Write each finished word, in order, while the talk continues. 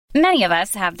Many of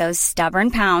us have those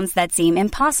stubborn pounds that seem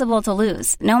impossible to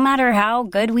lose, no matter how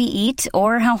good we eat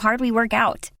or how hard we work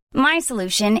out. My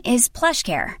solution is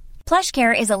PlushCare.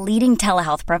 PlushCare is a leading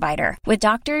telehealth provider with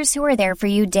doctors who are there for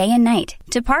you day and night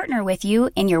to partner with you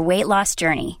in your weight loss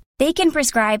journey. They can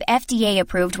prescribe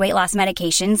FDA-approved weight loss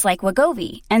medications like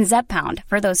Wegovy and Zepbound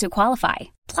for those who qualify.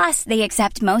 Plus, they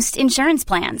accept most insurance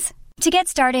plans. To get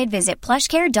started, visit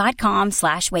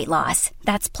plushcare.com/weightloss.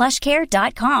 That's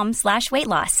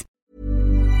plushcare.com/weightloss.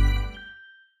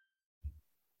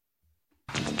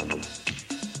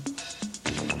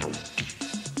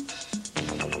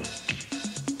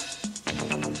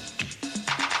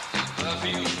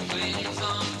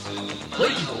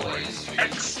 Playboys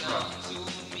Extra.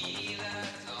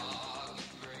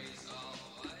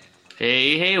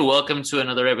 Hey, welcome to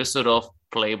another episode of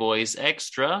Playboys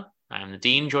Extra. I'm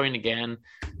Dean, joined again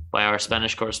by our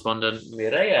Spanish correspondent,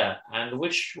 Mireia. And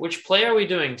which play are we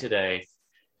doing today?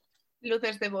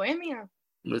 Luces de Bohemia.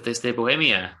 Luces de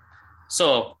Bohemia.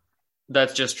 So,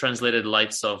 that's just translated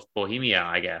Lights of Bohemia,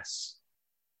 I guess.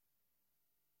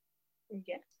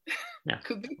 Yes. Yeah,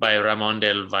 Could be. by Ramón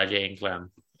del Valle Inclán.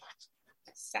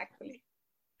 Exactly.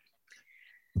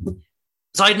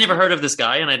 So I'd never heard of this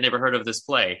guy and I'd never heard of this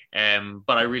play,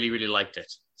 but I really, really liked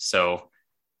it. So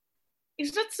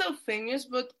It's not so famous,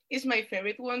 but it's my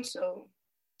favorite one, so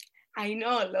I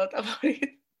know a lot about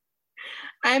it.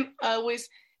 I'm always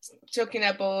talking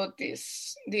about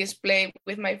this play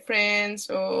with my friends,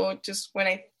 or just when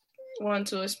I want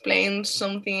to explain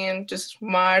something just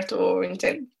smart or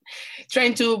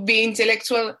trying to be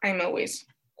intellectual, I'm always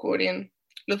quoting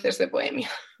Luces de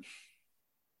Bohemia.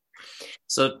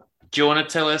 So do you want to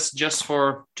tell us, just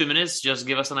for 2 minutes, just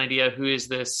give us an idea, who is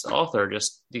this author,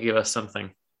 just to give us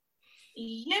something?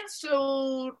 Yes,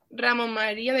 so Ramón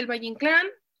María del Valle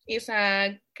Inclán is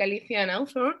a Galician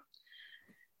author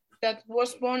that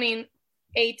was born in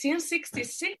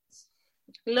 1866,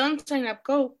 long time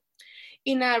ago,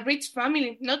 in a rich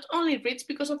family. Not only rich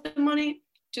because of the money,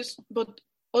 but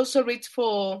also rich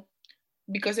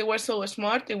because they were so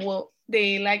smart.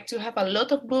 They like to have a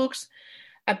lot of books,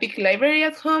 a big library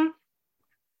at home.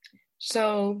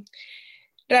 So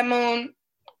Ramón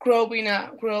grew up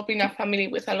in a family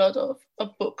with a lot of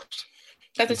books.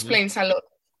 That explains a lot.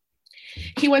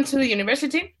 He went to the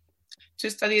university to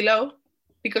study law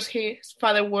because his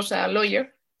father was a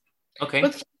lawyer. Okay.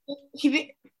 But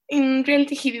in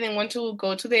reality, he didn't want to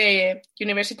go to the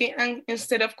university, and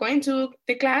instead of going to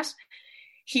the class,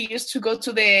 he used to go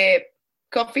to the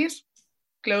coffees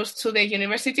close to the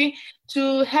university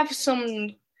to have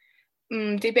some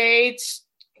debates,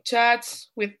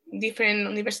 chats with different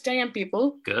universitarian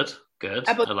people. Good.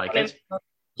 I like it.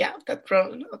 Yeah, that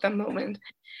problem at that moment.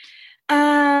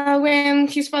 When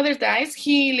his father dies,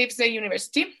 he leaves the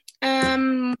university,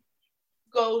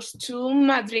 goes to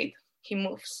Madrid. He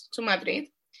moves to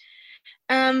Madrid.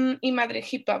 In Madrid,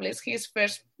 he published his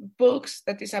first books,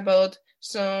 that is about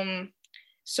some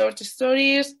short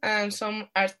stories and some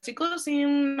articles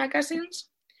in magazines.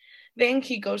 Then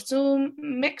he goes to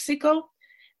Mexico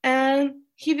and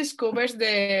he discovers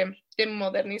the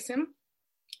modernism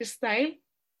style,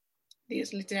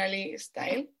 this literary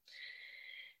style.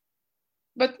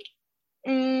 But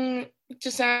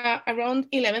just around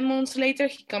 11 months later,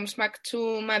 he comes back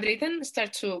to Madrid and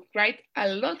starts to write a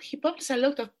lot. He published a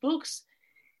lot of books.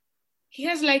 He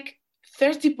has like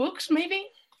 30 books, maybe.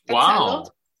 That's wow. A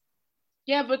lot.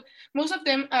 Yeah, but most of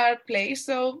them are plays,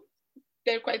 so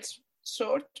they're quite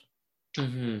short.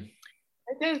 Mm-hmm.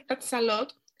 That's a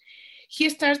lot. He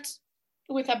starts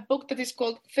with a book that is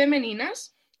called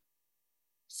Femeninas,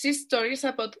 6 stories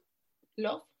about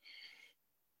love.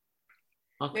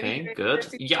 Okay, good.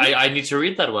 Yeah, I need to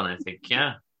read that one, I think,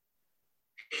 yeah.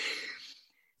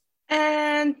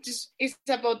 And it's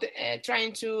about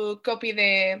trying to copy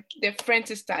the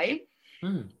French style.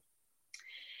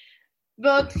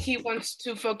 But he wants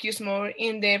to focus more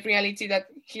in the reality that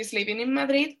he's living in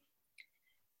Madrid.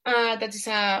 That is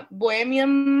a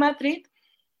Bohemian Madrid.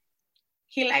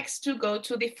 He likes to go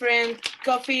to different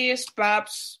coffees,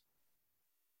 pubs,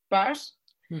 bars,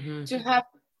 to have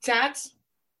chats,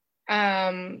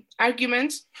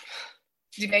 arguments,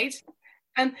 debates.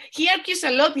 And he argues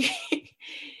a lot.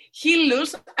 He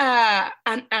loses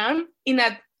an arm in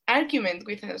an argument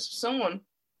with someone.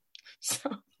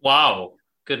 So. Wow,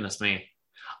 goodness me.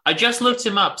 I just looked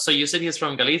him up. So you said he's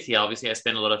from Galicia. Obviously, I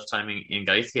spent a lot of time in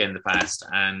Galicia in the past.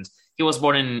 And he was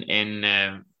born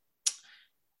in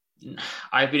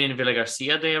I've been in Villa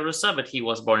Garcia de Arosa, but he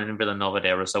was born in Villanova de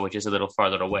Arosa, which is a little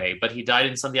farther away. But he died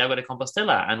in Santiago de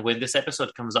Compostela. And when this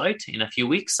episode comes out in a few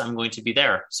weeks, I'm going to be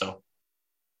there. So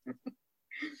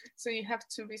So you have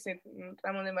to visit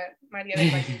Ramón de María del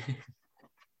Valle.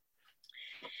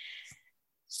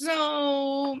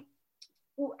 So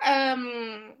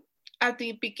at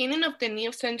the beginning of the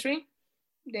new century,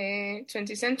 the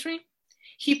 20th century,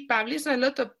 he published a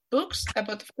lot of books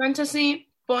about fantasy,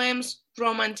 poems,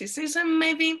 romanticism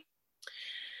maybe.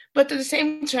 But at the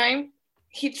same time,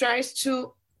 he tries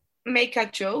to make a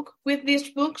joke with these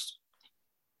books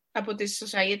about the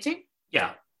society.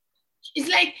 Yeah. It's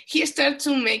like he started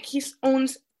to make his own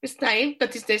style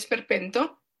that is the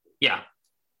Esperpento. Yeah.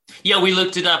 Yeah, we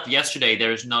looked it up yesterday.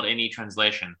 There's not any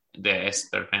translation, the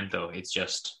Esperpento. It's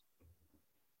just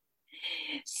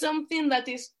something that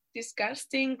is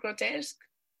disgusting, grotesque.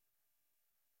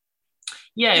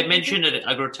 Yeah, it mentioned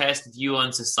a grotesque view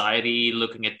on society,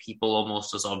 looking at people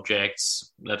almost as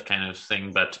objects, that kind of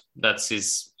thing. But that's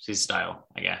his style,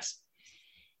 I guess.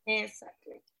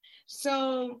 Exactly.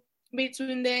 So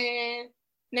between the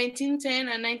 1910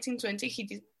 and 1920,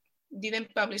 he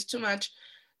didn't publish too much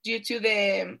due to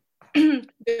the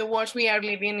the wars we are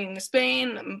living in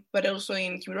Spain, but also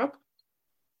in Europe.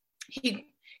 He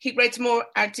writes more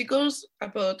articles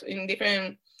about in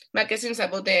different magazines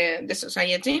about the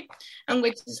society and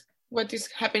what is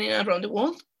happening around the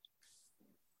world.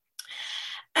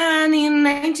 And in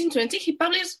 1920, he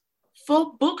published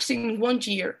 4 books in 1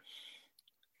 year.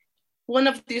 One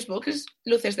of these books is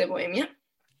Luces de Bohemia.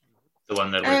 The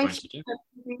one that we're going to do.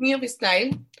 New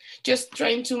style, just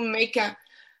trying to make a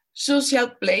social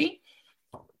play,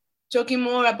 talking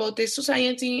more about the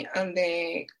society and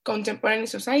the contemporary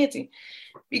society,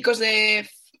 because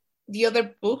the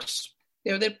other books,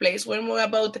 the other plays were more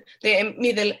about the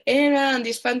Middle Era and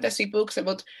these fantasy books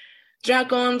about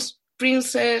dragons,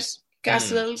 princes,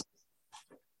 castles.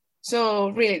 So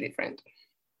really different.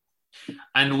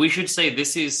 And we should say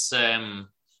this is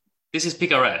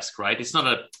picaresque, right? It's not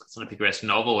a picaresque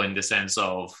novel in the sense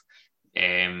of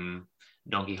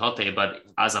Don Quixote, but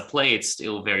as a play, it's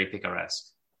still very picaresque.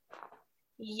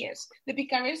 Yes, the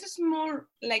picaresque is more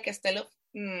like a style of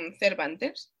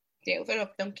Cervantes, the author of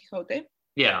Don Quixote.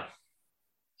 Yeah.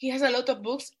 He has a lot of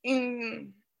books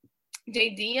in the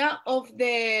idea of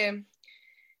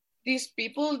these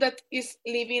people that is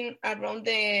living around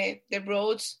the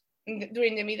roads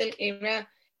during the Middle Era,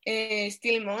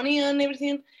 stealing money and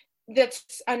everything.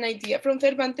 That's an idea from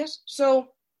Cervantes.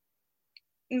 So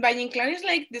Valle Inclán is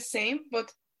like the same,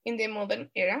 but in the modern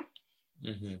era.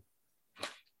 Mm-hmm.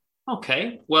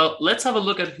 Okay, well, let's have a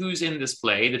look at who's in this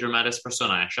play, the dramatis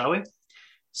personae, shall we?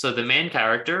 So the main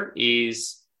character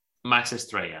is Max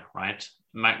Estrella, right?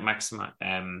 Mala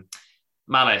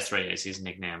Estrella is his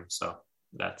nickname, so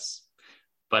that's...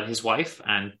 But his wife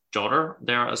and daughter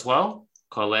there as well,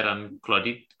 Colette and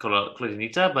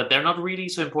Claudinita, but they're not really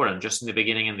so important, just in the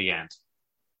beginning and the end.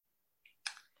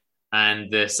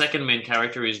 And the second main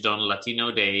character is Don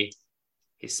Latino de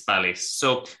Hispalis.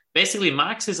 So basically,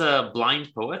 Max is a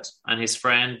blind poet, and his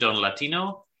friend Don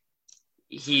Latino,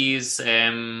 he's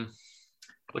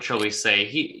what shall we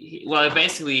say? Well,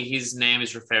 basically, his name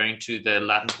is referring to the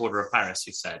Latin Quarter of Paris.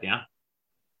 You said, yeah.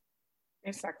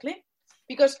 Exactly,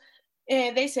 because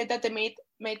they said that they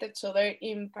met each other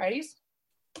in Paris.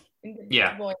 In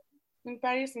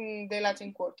Paris, in the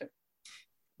Latin Quarter.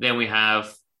 Then we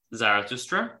have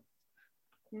Zarathustra.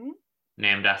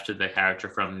 Named after the character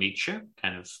from Nietzsche,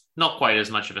 kind of not quite as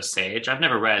much of a sage. I've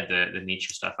never read the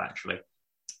Nietzsche stuff, actually.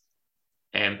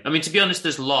 I mean, to be honest,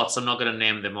 there's lots. I'm not going to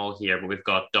name them all here, but we've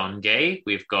got Don Gay,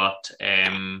 we've got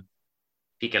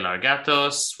Pique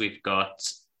Largatos, we've got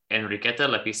Enriqueta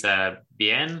La Pisa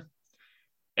Bien.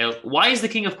 Why is the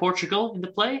King of Portugal in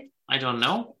the play? I don't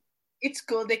know. It's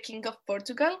called the King of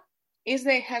Portugal. Is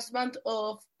the husband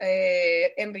of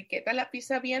Enriqueta La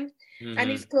Pisa Bien,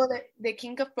 and it's called the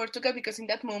King of Portugal because in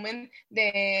that moment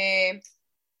the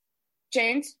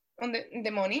change on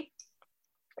the money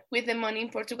with the money in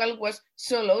Portugal was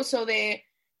so low, so the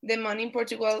money in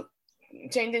Portugal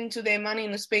changed into the money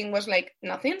in Spain was like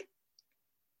nothing.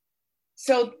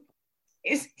 So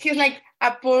he's like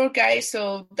a poor guy,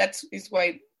 so that is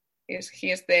why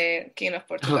he is the King of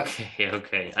Portugal.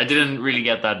 Okay. I didn't really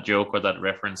get that joke or that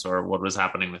reference or what was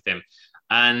happening with him.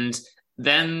 And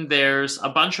then there's a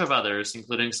bunch of others,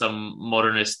 including some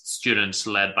modernist students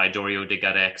led by Dorio de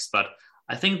Garex. But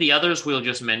I think the others we'll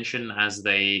just mention as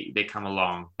they come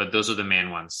along. But those are the main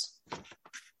ones.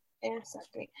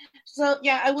 Exactly. So,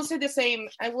 yeah, I will say the same.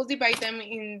 I will divide them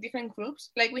in different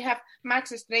groups. Like we have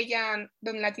Max Estrella and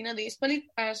Don Latino de Hispalis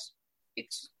as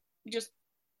it's just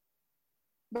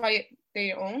by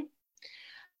their own.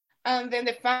 And then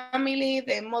the family,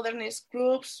 the modernist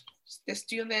groups, the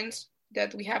students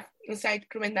that we have inside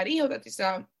Crumen Darío, that is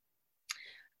a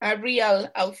a real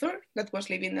author that was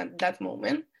living at that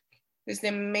moment. Is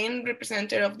the main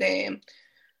representative of the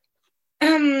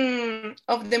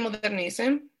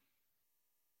modernism,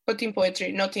 but in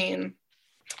poetry, not in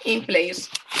plays.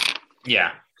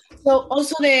 Yeah. So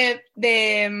also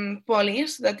the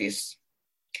police, that is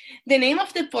the name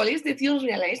of the police. Did you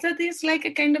realize that is like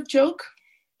a kind of joke?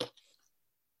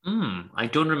 I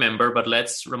don't remember, but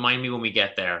let's remind me when we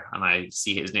get there and I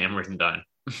see his name written down.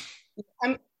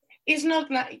 It's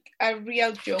not like a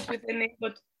real joke with the name,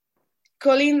 but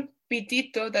calling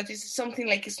Pitito, that is something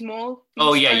like small.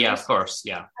 Oh, yeah, of course,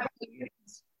 yeah.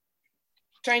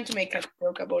 Trying to make a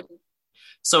joke about it.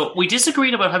 So we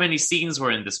disagreed about how many scenes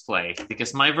were in this play,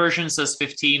 because my version says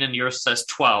 15 and yours says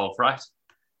 12, right?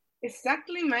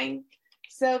 Exactly, mine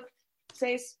says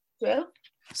 12.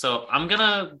 So I'm going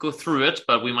to go through it,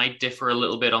 but we might differ a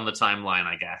little bit on the timeline,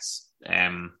 I guess,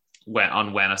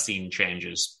 when a scene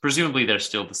changes. Presumably they're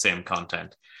still the same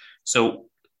content. So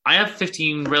I have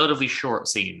 15 relatively short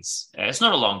scenes. It's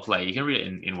not a long play. You can read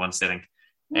it in one sitting.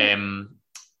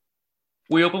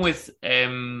 We open with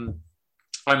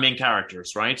our main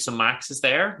characters, right? So Max is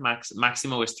there,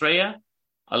 Maximo Estrella,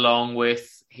 along with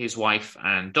his wife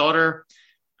and daughter.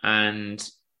 And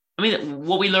I mean,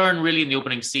 what we learn really in the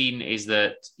opening scene is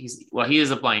that he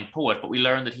is a blind poet, but we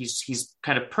learn that he's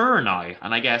kind of poor now.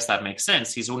 And I guess that makes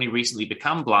sense. He's only recently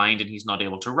become blind and he's not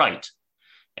able to write.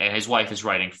 His wife is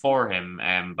writing for him,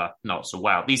 but not so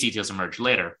well. These details emerge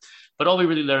later. But all we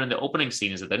really learn in the opening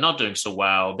scene is that they're not doing so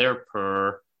well, they're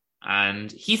poor,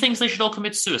 and he thinks they should all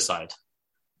commit suicide.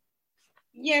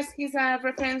 Yes, he's a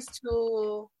reference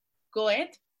to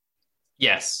Goethe.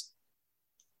 Yes.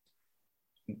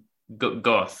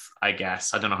 Goethe, I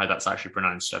guess. I don't know how that's actually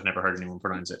pronounced. I've never heard anyone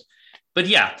pronounce it. But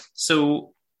yeah,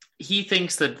 so he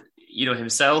thinks that,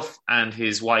 himself and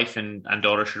his wife and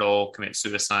daughter should all commit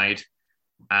suicide.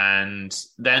 And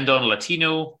then Don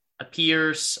Latino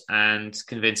appears and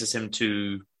convinces him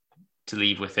to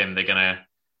leave with him. They're going to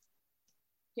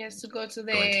go to go into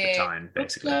the town,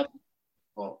 basically. Club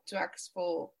to ask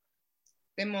for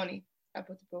the money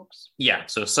about the books. Yeah,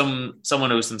 so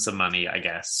someone owes them some money, I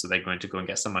guess. So they're going to go and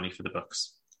get some money for the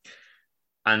books.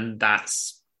 And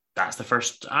that's the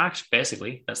first act,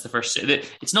 basically. That's the first.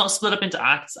 It's not split up into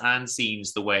acts and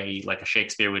scenes the way like a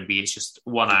Shakespeare would be. It's just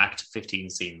one act, 15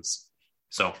 scenes.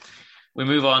 So we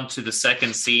move on to the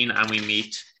second scene and we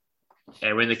meet,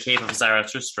 we're in the cave of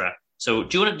Zarathustra. So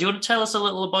do you want to tell us a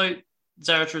little about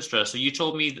Zarathustra? So you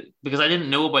told me, because I didn't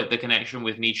know about the connection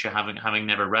with Nietzsche having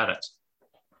never read it.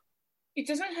 It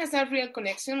doesn't have a real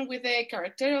connection with the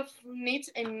character of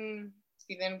Nietzsche, and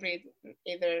didn't read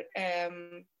either.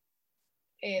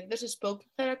 There's a spoke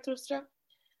Zarathustra.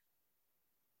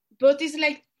 But it's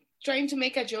like trying to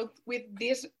make a joke with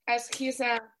this as he's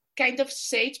a kind of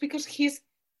sage because he's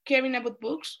caring about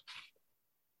books.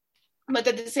 But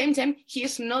at the same time, he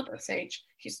is not a sage.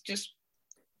 He's just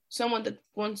someone that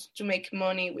wants to make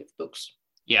money with books.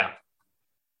 Yeah.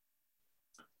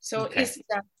 So okay. It's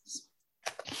that.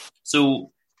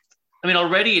 So, I mean,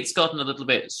 already it's gotten a little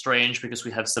bit strange because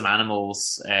we have some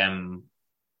animals.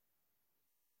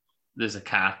 There's a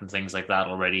cat and things like that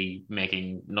already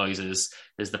making noises.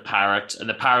 There's the parrot. And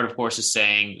the parrot, of course, is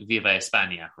saying Viva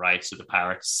España, right? So the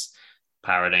parrot's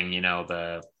parroting,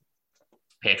 the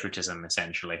patriotism,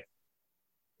 essentially.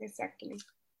 Exactly.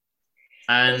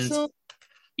 And, also,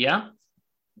 yeah?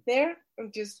 There,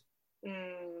 just,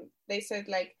 they said,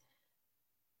 like,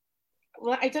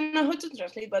 well, I don't know how to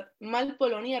translate, but Mal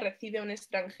Polonia recibe a un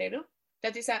extranjero.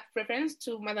 That is a reference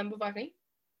to Madame Bovary.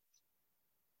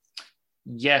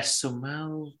 Yes, so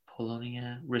Mal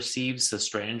Polonia receives a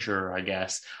stranger, I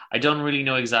guess. I don't really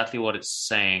know exactly what it's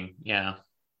saying. Yeah.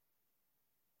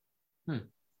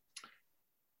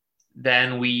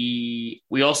 Then we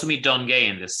also meet Don Gay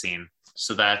in this scene.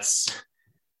 So that's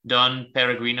Don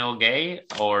Peregrino Gay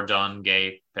or Don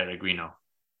Gay Peregrino.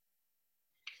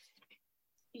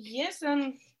 Yes,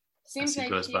 and seems like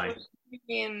he was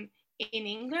in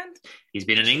England. He's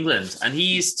been in England, and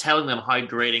he's telling them how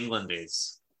great England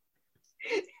is.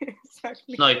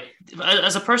 Exactly. Now,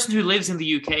 as a person who lives in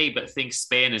the UK but thinks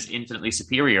Spain is infinitely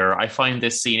superior, I find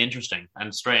this scene interesting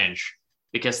and strange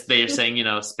because they're saying,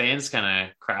 Spain's kind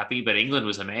of crappy, but England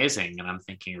was amazing. And I'm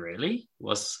thinking, really?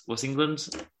 Was England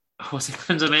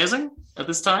amazing at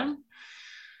this time?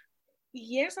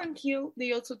 Yes, and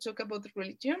they also talk about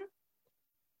religion.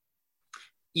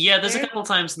 Yeah, there's a couple of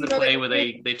times in the play where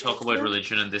they talk about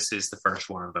religion, and this is the first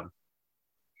one of them.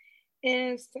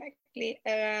 Exactly,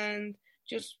 and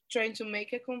just trying to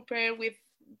make a compare with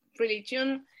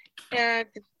religion that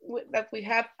we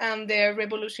have and the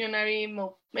revolutionary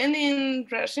movement in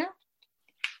Russia.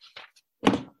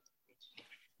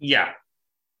 Yeah.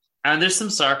 And there's some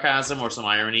sarcasm or some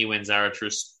irony when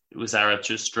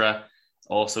Zarathustra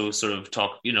also sort of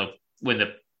talk, when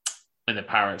the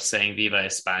parrot's saying Viva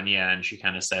España, and she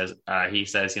kind of says, he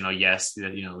says, yes,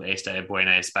 esta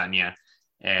buena España.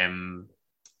 I'm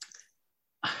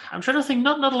trying to think,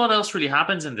 not a lot else really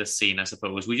happens in this scene, I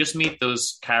suppose. We just meet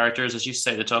those characters, as you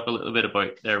say, they talk a little bit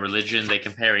about their religion, they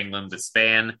compare England with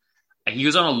Spain. He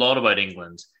goes on a lot about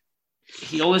England.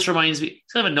 He always reminds me,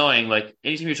 it's kind of annoying, like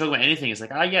anytime you're talking about anything, it's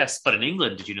like, yes, but in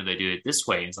England, did you know they do it this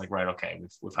way? And it's like, right, okay,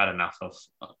 we've had enough of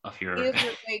your...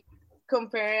 Like,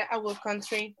 compare our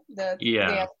country that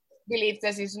they believe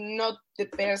that is not the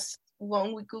best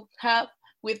one we could have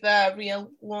with a real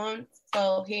one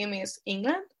for him is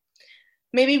England.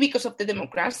 Maybe because of the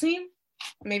democracy,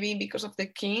 maybe because of the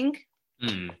king.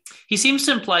 He seems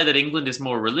to imply that England is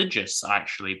more religious,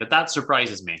 actually, but that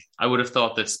surprises me. I would have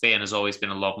thought that Spain has always been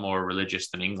a lot more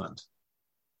religious than England.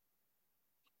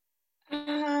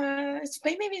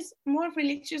 Spain maybe is more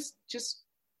religious just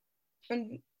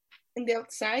in the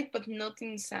outside, but not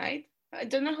inside. I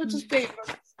don't know how to explain,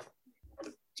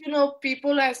 but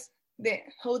people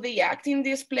how they act in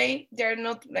this play, they're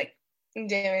not like in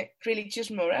the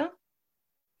religious moral.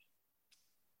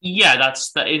 Yeah,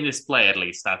 that's in this play at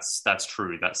least. That's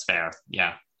true. That's fair.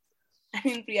 Yeah. And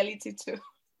in reality too.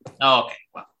 Oh, okay.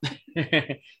 Well.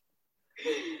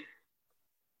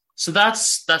 So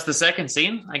that's the second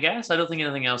scene, I guess. I don't think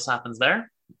anything else happens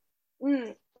there.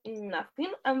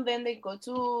 Nothing. And then they go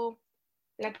to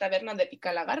La Taberna de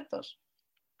Picalagartos.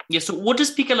 Yeah, so what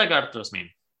does Picalagartos mean?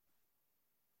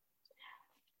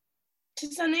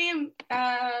 It's a name.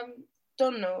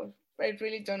 Don't know. I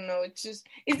really don't know. It's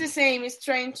the same. It's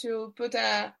trying to put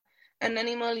an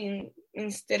animal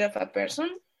instead of a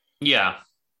person. Yeah.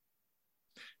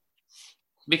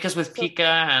 Because with Pika,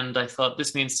 and I thought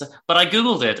this means, but I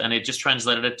Googled it and it just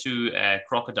translated it to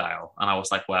crocodile. And I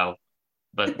was like, well,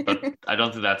 but I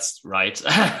don't think that's right.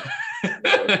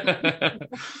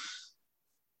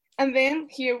 And then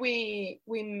here we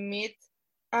meet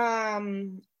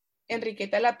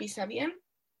Enriqueta la Pisa Bien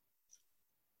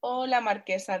o la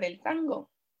Marquesa del Tango.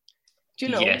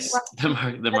 Yes,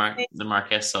 the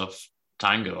Marquess of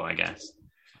Tango, I guess.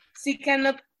 She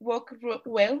cannot walk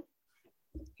well.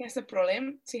 She has a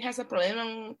problem. She has a problem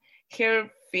on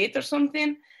her feet or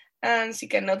something, and she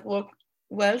cannot walk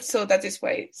well. So that is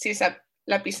why she's a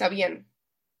la Pisa Bien.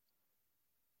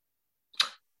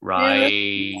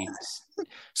 Right.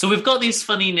 So we've got these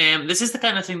funny names. This is the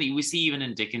kind of thing that we see even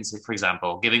in Dickens, for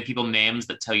example, giving people names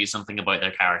that tell you something about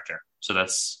their character. So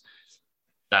that's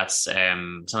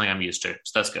something I'm used to.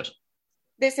 So that's good.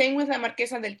 The same with La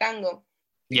Marquesa del Tango.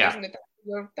 Yeah.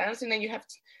 You're dancing and you have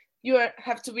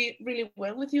to be really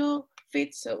well with your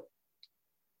feet. So.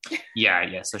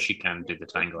 Yeah. So she can do the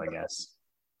tango, I guess.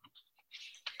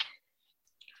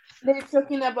 They're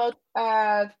talking about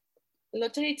a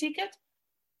lottery ticket.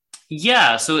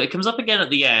 Yeah, so it comes up again at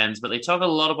the end, but they talk a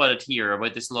lot about it here,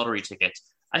 about this lottery ticket.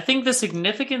 I think the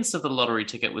significance of the lottery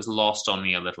ticket was lost on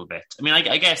me a little bit. I mean,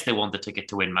 I guess they want the ticket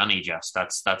to win money, just.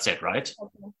 That's it, right?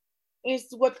 Okay.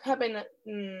 It's what happened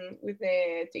with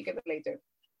the ticket later.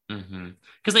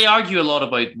 Because they argue a lot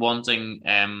about wanting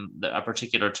a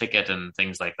particular ticket and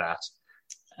things like that.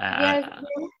 I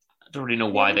don't really know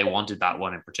why they wanted that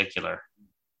one in particular.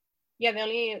 Yeah, the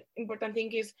only important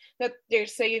thing is that they're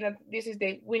saying that this is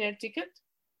the winner ticket.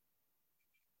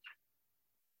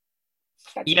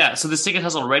 So this ticket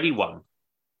has already won.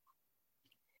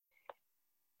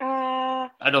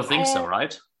 I don't think so,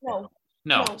 right?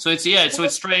 No. So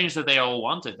it's strange that they all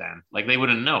want it then. Like they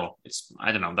wouldn't know.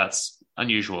 I don't know. That's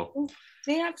unusual.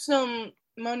 They have some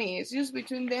money issues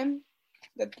between them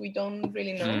that we don't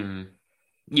really know.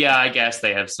 Yeah, I guess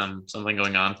they have something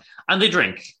going on. And they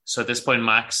drink. So at this point,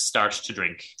 Max starts to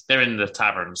drink. They're in the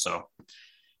tavern, so.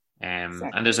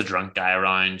 Exactly. And there's a drunk guy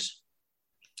around.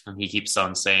 And he keeps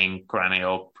on saying,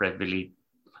 Cráneo privilegiado.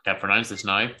 I can't pronounce this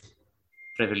now.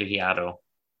 Privilegiado.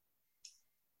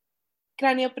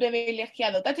 Cráneo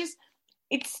privilegiado. That is,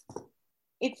 it's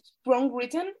wrong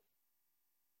written.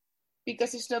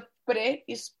 Because it's not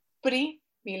it's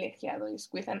privilegiado. It's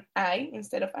with an I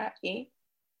instead of a E.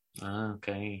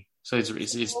 Okay. So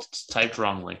it's typed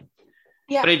wrongly.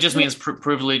 Yeah. But it just means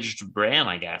privileged brain,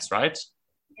 I guess, right?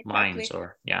 Exactly. Minds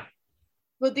or, yeah.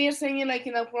 But they're saying it like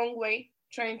in a wrong way,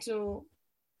 trying to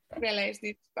realize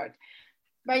this part.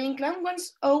 Valle Inclán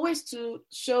wants always to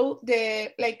show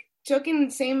talking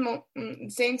the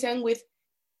same time with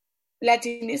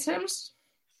Latinisms,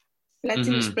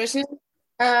 Latin expressions,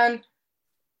 and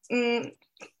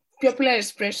popular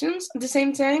expressions at the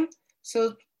same time.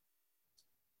 So,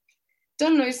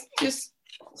 don't know, it's just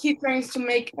he tries to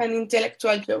make an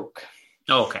intellectual joke.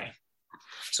 Okay.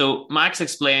 So Max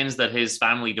explains that his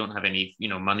family don't have any,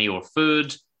 money or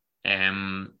food,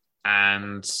 and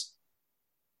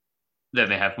then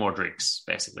they have more drinks,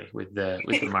 basically, with the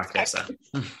Marquesa.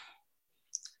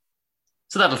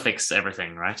 So that'll fix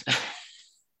everything, right?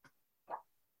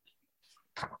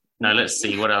 Now let's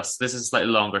see what else. This is a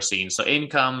slightly longer scene. So in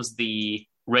comes the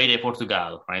Rey de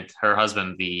Portugal, right? Her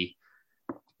husband, the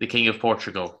King of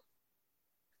Portugal.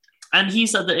 And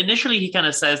initially he kind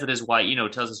of says that his wife,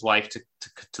 tells his wife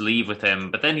to leave with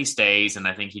him, but then he stays, and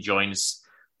I think he joins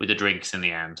with the drinks in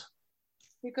the end.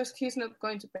 Because he's not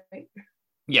going to pay.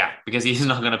 Yeah, because he's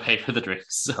not going to pay for the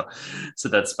drinks, so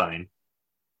that's fine.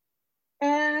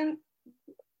 And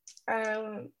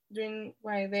during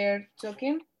while they're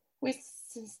talking, we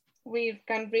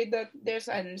can read that there's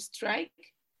a strike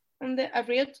a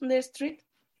riot on the street.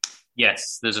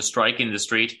 Yes, there's a strike in the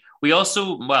street. We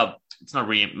also, it's not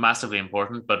really massively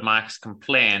important, but Max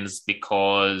complains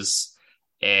because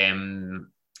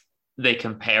they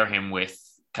compare him with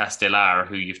Castelar,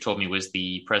 who you've told me was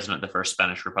the president of the First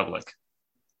Spanish Republic.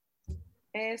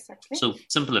 Exactly. So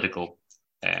some political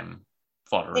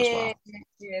fodder as well.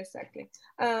 Yeah, exactly.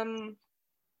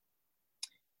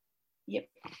 Yep.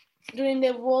 During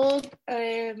the whole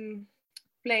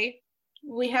play,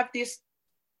 we have this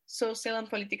social and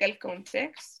political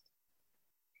context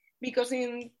because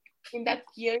in that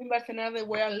year in Barcelona there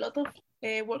were a lot of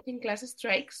working class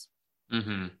strikes,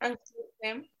 and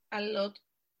them a lot.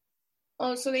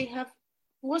 Also,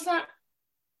 was a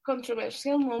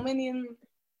controversial moment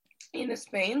in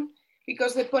Spain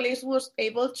because the police was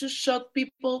able to shoot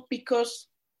people because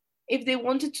if they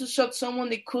wanted to shoot someone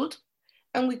they could,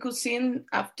 and we could see him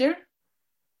after.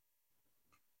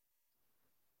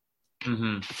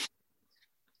 Mm-hmm.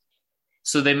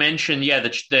 So they mentioned,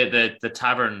 the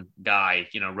tavern guy,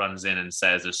 runs in and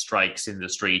says there's strikes in the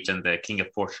street, and the King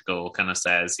of Portugal kind of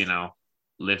says,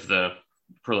 live the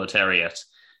proletariat.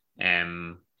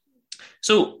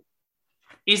 So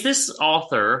is this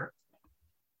author,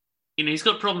 he's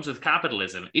got problems with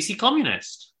capitalism. Is he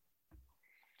communist?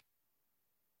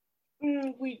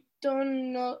 We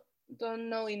don't know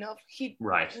enough. He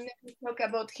never talk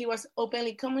about he was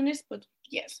openly communist, but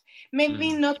yes,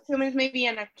 maybe not communist, maybe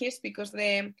anarchist, because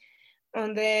even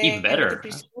better.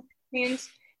 He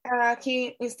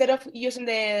instead of using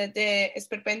the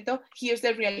esperpento, he used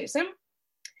the realism.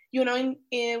 When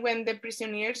the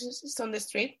prisoners is on the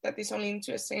street, that is only in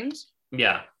two scenes.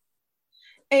 Yeah.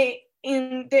 We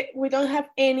don't have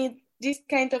any this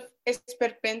kind of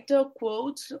esperpento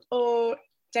quotes or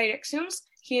directions.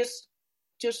 He is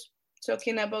just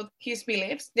talking about his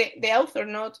beliefs. The author,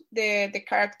 not the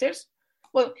characters.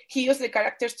 Well, he used the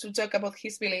characters to talk about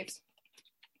his beliefs.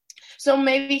 So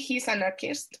maybe he's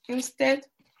anarchist instead.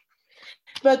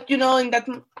 But, in that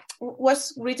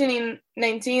was written in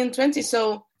 1920,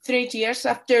 so 3 years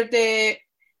after the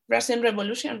Russian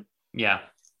Revolution. Yeah.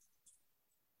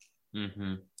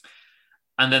 Mm-hmm.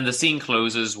 And then the scene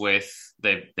closes with,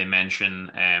 they mention,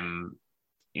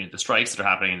 the strikes that are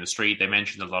happening in the street. They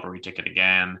mention the lottery ticket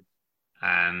again.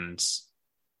 And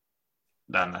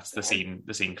then that's the scene.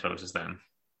 The scene closes then.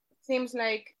 Seems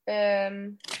like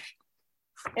Enriqueta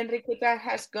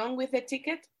has gone with the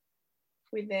ticket,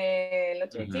 with the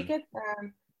lottery ticket,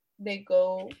 and they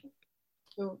go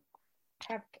to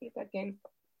have it again.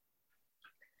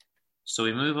 So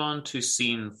we move on to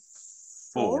scene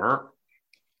 4,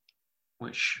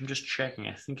 which I'm just checking.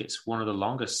 I think it's one of the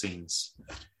longest scenes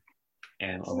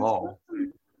of all.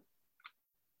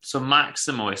 So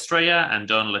Maximo Estrella and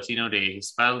Don Latino de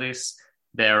Hispaldis,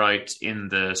 they're out in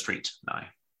the street now.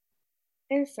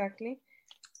 Exactly.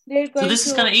 So this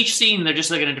is kind of each scene, they're just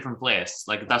like in a different place.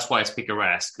 Like that's why it's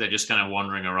picaresque. They're just kind of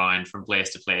wandering around from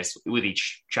place to place with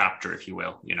each chapter, if you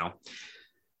will,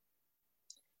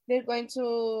 They're going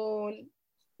to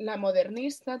La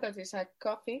Modernista, that is a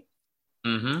coffee.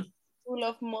 Full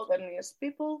of modernist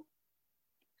people.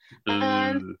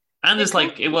 And it's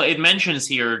like, it mentions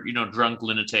here, drunk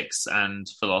lunatics and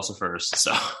philosophers.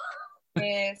 So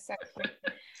exactly.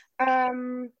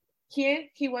 Here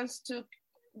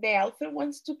the author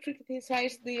wants to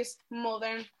criticize these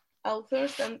modern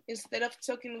authors, and instead of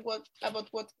talking about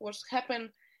what was happened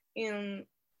in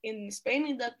Spain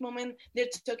in that moment, they're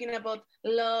talking about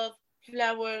love,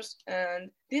 flowers,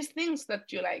 and these things that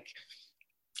you like.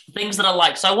 Things that I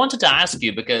like. So I wanted to ask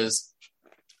you, because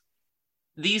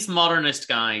these modernist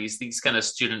guys, these kind of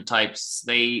student types,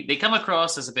 they come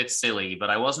across as a bit silly, but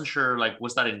I wasn't sure,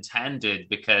 was that intended?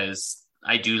 Because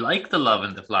I do like the love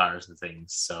and the flowers and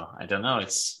things. So I don't know.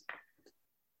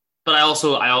 But I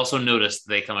also noticed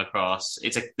they come across.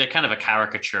 They're kind of a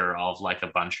caricature of like a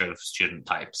bunch of student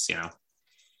types, you know.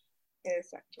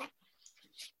 Exactly.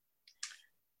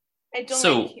 I don't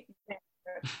So like him.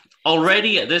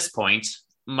 already at this point,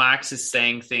 Max is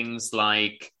saying things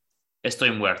like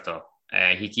 "Estoy muerto."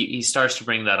 He starts to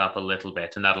bring that up a little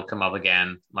bit, and that'll come up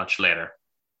again much later.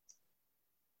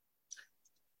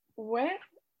 Where?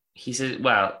 He says,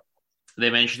 well, they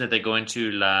mentioned that they're going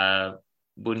to La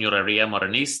Buñolería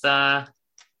Modernista.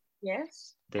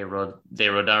 Yes. De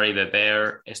rodar y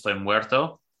beber, estoy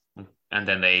muerto. And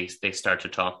then they start to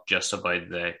talk just about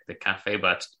the cafe.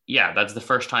 But yeah, that's the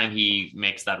first time he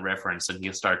makes that reference, and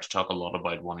he'll start to talk a lot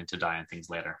about wanting to die and things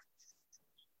later.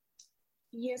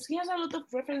 Yes, he has a lot of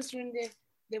reference during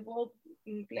the whole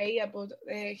play about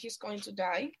he's going to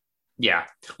die. Yeah.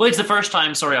 Well, it's the first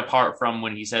time, apart from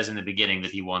when he says in the beginning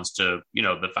that he wants to,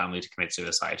 the family to commit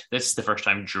suicide. This is the first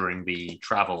time during the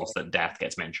travels that death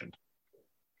gets mentioned.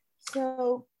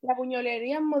 So, La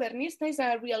Buñolería Modernista is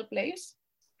a real place.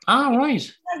 Ah, right.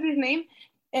 It has this name.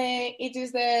 It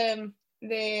is the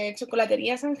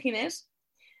Chocolatería San Ginés.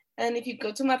 And if you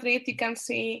go to Madrid, you can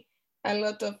see a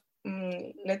lot of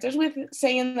letters with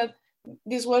saying that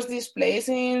this was this place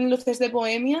in Luces de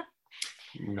Bohemia.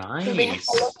 Nice.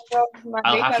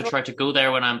 I'll have to try to go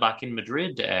there when I'm back in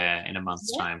Madrid in a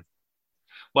month's time.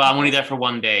 Well, I'm only there for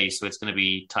 1 day, so it's going to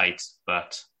be tight,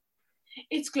 but...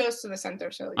 It's close to the center,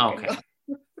 so you okay. can go.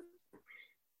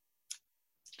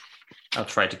 I'll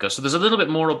try to go. So there's a little bit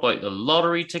more about the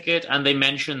lottery ticket, and they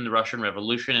mention the Russian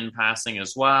Revolution in passing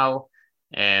as well,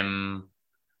 and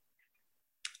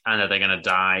that they're going to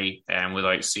die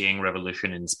without seeing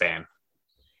revolution in Spain.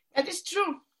 That is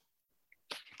true.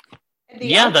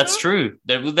 That's true.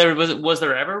 Was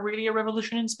there ever really a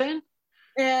revolution in Spain?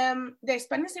 The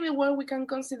Spanish Civil War we can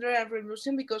consider a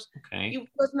revolution because it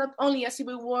was not only a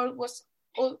civil war,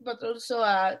 but also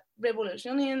a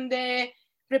revolution in the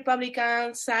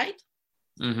Republican side.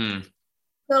 Mm-hmm.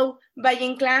 So Valle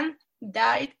Inclán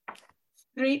died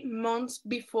 3 months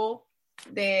before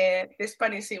the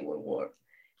Spanish Civil War.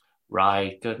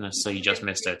 Right, goodness. So you just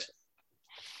missed it.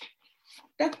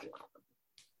 That's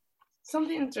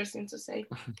something interesting to say.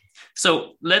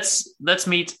 So let's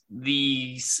meet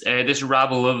this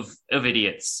rabble of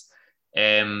idiots.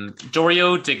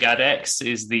 Dorio de Gadex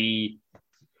is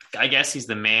I guess he's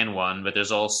the main one, but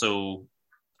there's also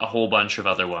a whole bunch of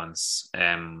other ones.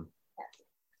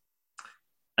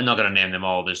 I'm not going to name them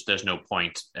all. There's no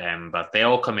point. But they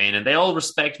all come in and they all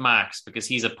respect Max because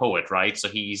he's a poet, right? So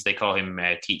they call him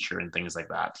a teacher and things like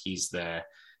that. He's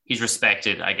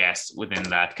respected, I guess, within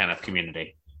that kind of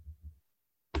community.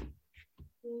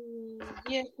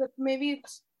 Yes, but maybe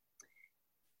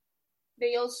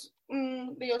they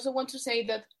also want to say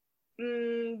that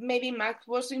maybe Max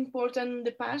was important in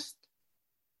the past.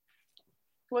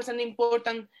 Was an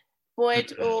important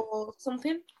poet or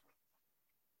something.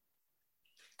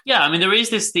 Yeah, I mean, there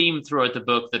is this theme throughout the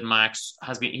book that Max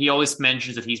he always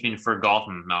mentions that he's been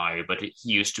forgotten now, but he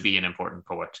used to be an important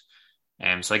poet.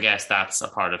 So I guess that's a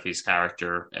part of his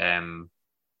character,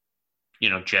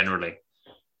 generally.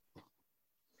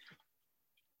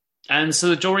 And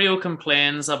so Dorio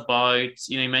complains about,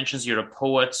 he mentions you're a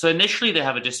poet. So initially they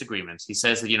have a disagreement. He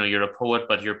says that, you're a poet,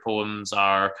 but your poems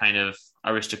are kind of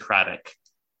aristocratic.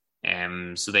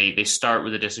 So they start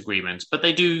with a disagreement, but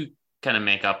they do kind of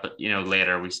make up,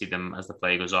 later we see them as the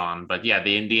play goes on. But yeah,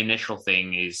 the initial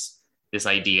thing is this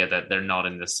idea that they're not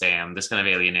in this kind of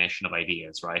alienation of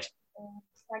ideas, right?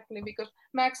 Exactly, because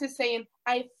Max is saying,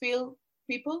 I feel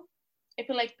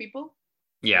like people.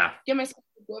 Yeah. Yo me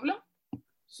siento pueblo.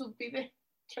 Subvive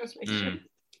translation.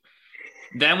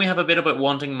 Then we have a bit about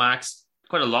wanting Max,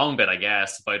 quite a long bit, I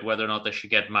guess, about whether or not they should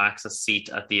get Max a seat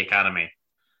at the academy.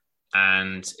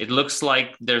 And it looks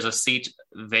like there's a seat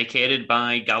vacated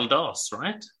by Galdós,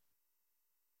 right?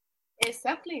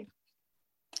 Exactly.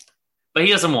 But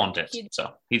he doesn't want it,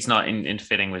 so he's not in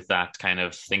fitting with that kind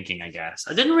of thinking, I guess.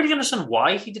 I didn't really understand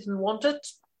why he didn't want it,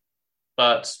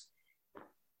 but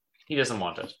he doesn't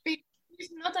want it.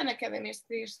 He's not an academist.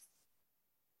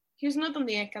 He's not on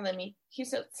the academy.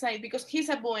 He's outside because he's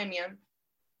a Bohemian.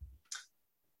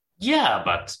 Yeah,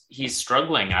 but he's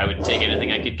struggling. I would take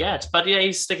anything I could get. But yeah,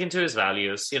 he's sticking to his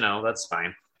values. That's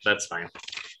fine. That's fine.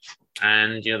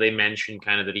 And, they mention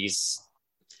kind of that he's,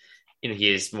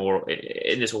 he is more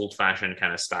in this old-fashioned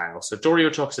kind of style. So Dorio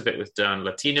talks a bit with Don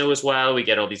Latino as well. We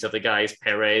get all these other guys,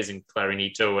 Perez and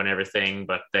Clarinito and everything,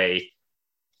 but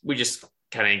we just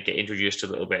kind of get introduced a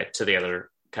little bit to the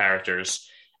other characters.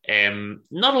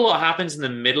 Not a lot happens in the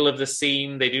middle of the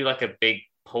scene. They do like a big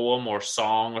poem or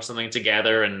song or something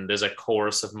together, and there's a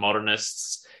chorus of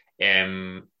modernists.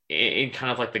 in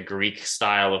kind of like the Greek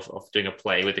style of doing a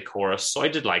play with the chorus. So I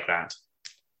did like that.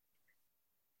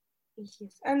 Yes.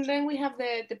 And then we have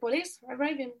the police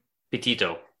arriving.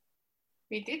 Petito.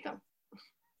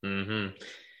 Mm-hmm.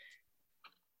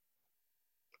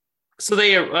 So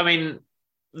the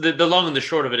long and the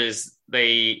short of it is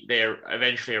they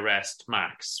eventually arrest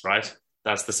Max, right?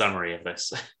 That's the summary of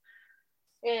this.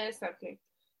 Yeah, exactly.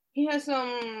 He has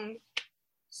some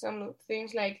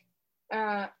things like,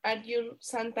 are you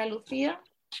Santa Lucia?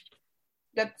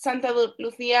 That Santa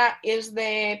Lucia is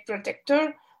the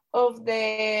protector of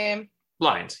the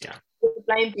blind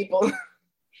people.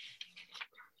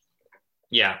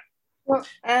 Yeah. Well,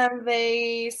 and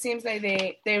they seems like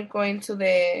they're going to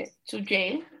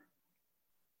jail.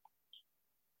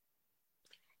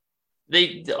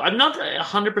 I'm not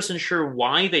 100% sure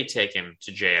why they take him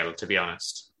to jail, to be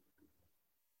honest.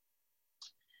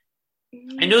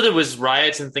 I know there was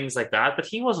riots and things like that, but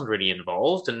he wasn't really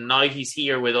involved. And now he's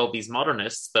here with all these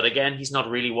modernists. But again, he's not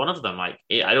really one of them. Like,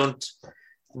 I don't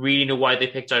really know why they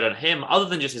picked out on him, other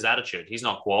than just his attitude. He's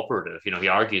not cooperative. He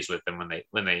argues with them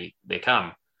when they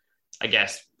come. I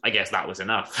guess that was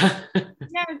enough.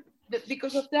 Yeah,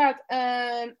 because of that.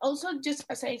 And also, just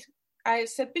as I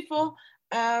said before,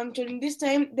 during this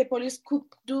time, the police could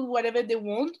do whatever they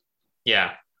want.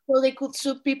 Yeah. So they could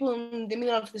shoot people in the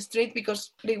middle of the street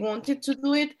because they wanted to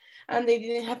do it, and they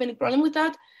didn't have any problem with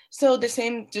that. So the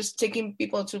same, just taking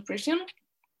people to prison.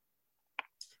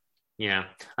 Yeah.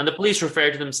 And the police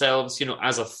refer to themselves,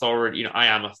 as authority. I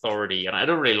am authority. And I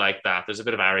don't really like that. There's a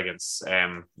bit of arrogance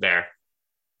there.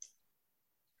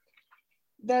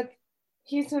 That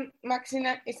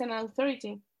Maxina is an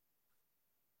authority.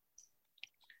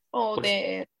 Oh,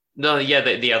 the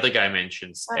other guy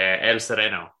mentions El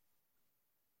Sereno.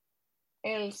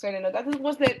 El Sereno. That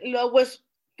was the lowest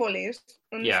police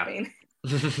in Spain.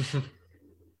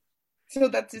 So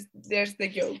there's the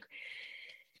joke.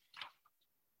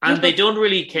 And they don't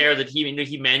really care that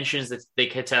he mentions that they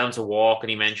can tell him to walk,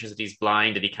 and he mentions that he's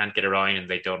blind and he can't get around, and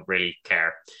they don't really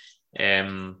care.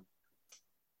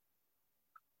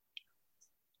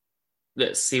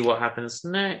 Let's see what happens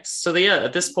next. So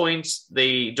at this point,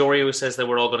 Dorio says that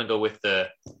we're all going to go with the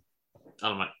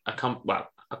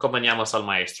acompañamos al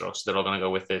maestro. So they're all going to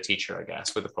go with the teacher, I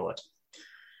guess, with the poet.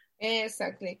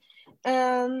 Exactly.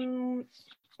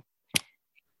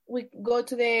 We go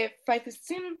to the 5th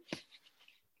scene.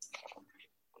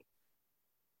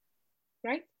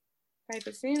 Right?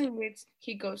 5th scene in which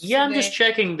he goes. Yeah, I'm just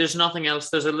checking. There's nothing else.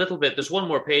 There's one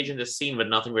more page in this scene, but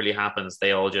nothing really happens.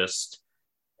 They all just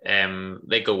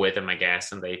they go with him, I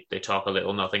guess, and they talk a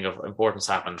little. Nothing of importance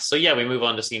happens. So yeah, we move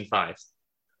on to scene 5.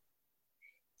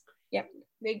 Yeah,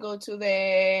 they go to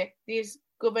this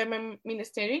government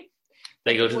ministry.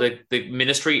 They go to the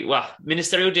ministry. Well,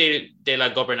 Ministerio de la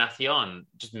Gobernación,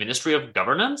 just Ministry of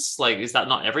Governance. Like, is that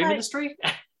not every ministry?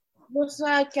 Was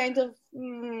a kind of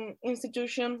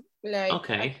institution, like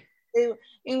okay,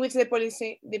 in which the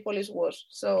police was.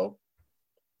 So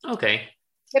okay.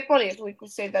 The police, we could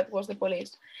say that was the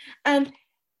police. And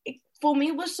for me,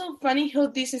 it was so funny how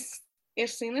this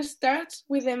scene starts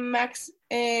with a Max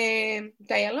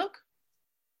dialogue,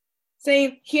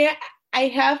 saying, here I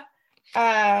have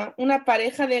una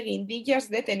pareja de guindillas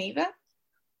detenida.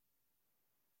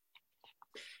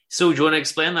 So do you want to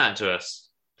explain that to us?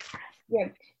 Yeah.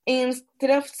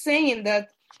 Instead of saying that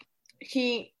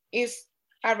he is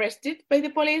arrested by the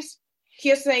police, he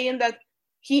is saying that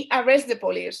he arrests the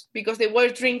police because they were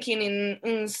drinking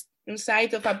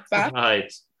inside of a pub.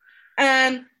 Right.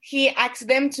 And he asks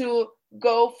them to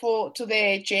go to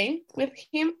the jail with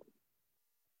him.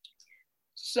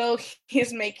 So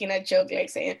he's making a joke,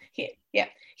 like saying, here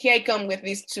I come with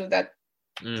these two that.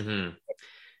 Mm-hmm.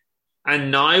 And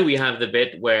now we have the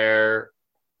bit where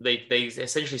they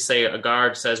essentially say, a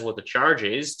guard says what the charge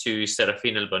is to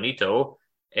Serafín el Bonito,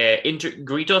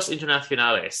 gritos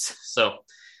internacionales. So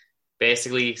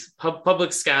basically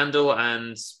public scandal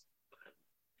and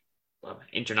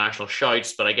international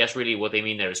shouts, but I guess really what they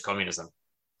mean there is communism.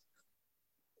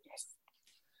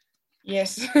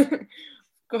 Yes. Of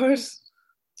course.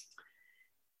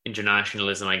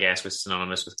 Internationalism, I guess, was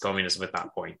synonymous with communism at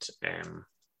that point.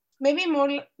 Maybe more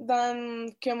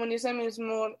than communism is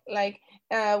more like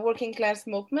working class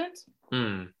movement.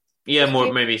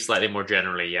 Yeah, maybe slightly more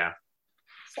generally, yeah.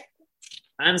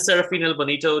 And Serafín el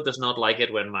Bonito does not like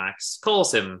it when Max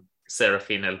calls him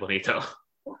Serafín el Bonito.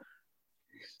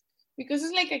 Because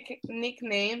it's like a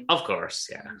nickname. Of course,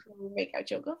 yeah. We make a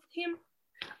joke of him.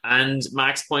 And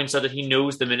Max points out that he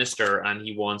knows the minister and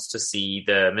he wants to see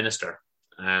the minister.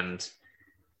 And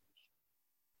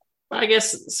I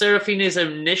guess Serafín is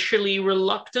initially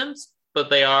reluctant, but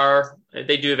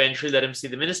they do eventually let him see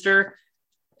the minister.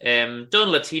 Don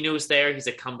Latino is there. He's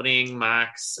accompanying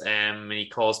Max, and he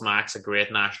calls Max a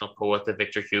great national poet, the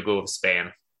Victor Hugo of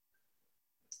Spain.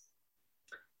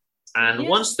 And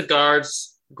once the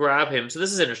guards grab him, so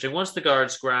this is interesting. Once the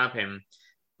guards grab him,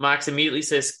 Max immediately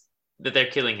says that they're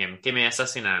killing him. Que me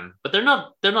asesinan. But they're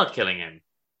not killing him.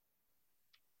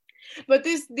 But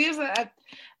this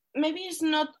maybe it's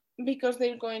not because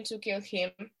they're going to kill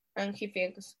him and he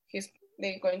thinks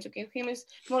they're going to kill him. It's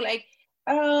more like,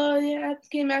 oh yeah,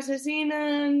 que me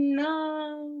asesinan,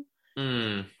 no.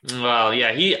 Well,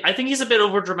 yeah, I think he's a bit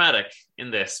overdramatic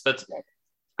in this, but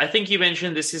I think you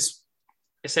mentioned this is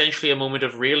essentially a moment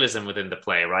of realism within the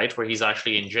play, right? Where he's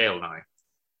actually in jail now.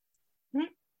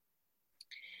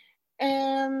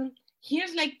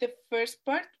 Here's like the first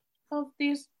part of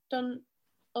this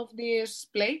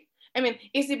play. I mean,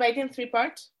 it's divided in 3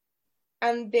 parts,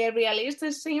 and the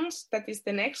realistic scenes, that is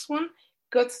the next one,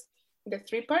 got the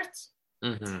 3 parts.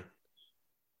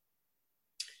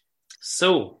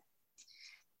 So,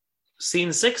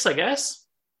 scene 6, I guess.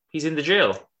 He's in the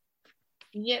jail.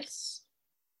 Yes.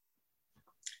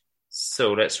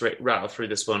 So let's rattle through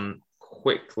this one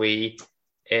quickly.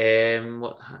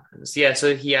 What happens? Yeah,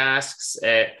 so he asks,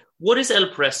 what is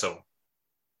el preso?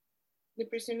 The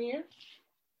prisoner.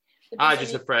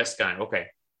 Just the press guy. Okay.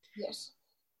 Yes.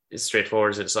 It's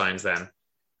straightforward as it sounds then.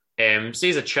 So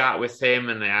he's a chat with him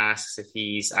and they asks if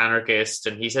he's anarchist,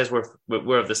 and he says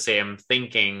we're of the same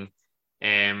thinking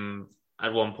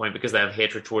at one point because they have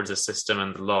hatred towards the system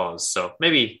and the laws. So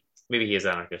maybe he is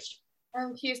anarchist.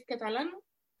 And he is Catalan.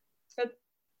 But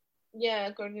yeah,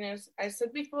 according as I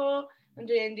said before,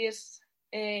 during these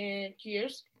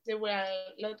years, there were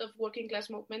a lot of working class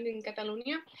movement in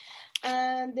Catalonia,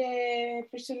 and the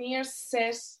prisoner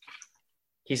says...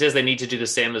 He says they need to do the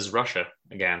same as Russia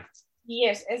again.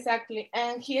 Yes, exactly.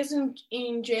 And he is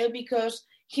in jail because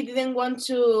he didn't want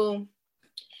to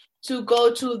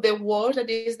go to the war, that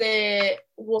is the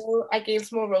war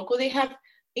against Morocco they have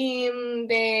in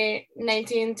the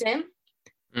 1910.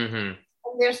 And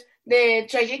there's the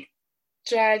tragic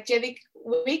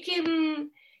week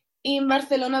in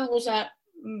Barcelona. Was a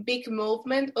big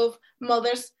movement of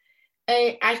mothers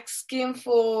asking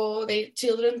for their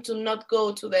children to not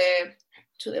go to the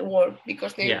war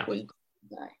because they will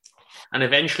die. And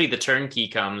eventually the turnkey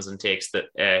comes and takes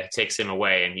him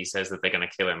away, and he says that they're going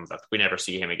to kill him, but we never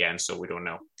see him again, so we don't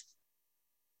know.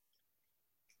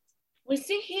 We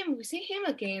see him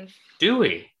again. Do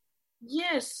we?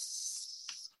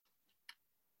 Yes,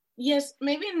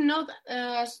 maybe not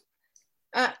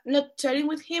not chatting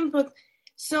with him, but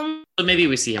some... So maybe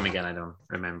we see him again, I don't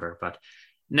remember. But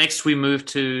next we move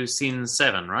to scene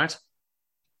 7, right?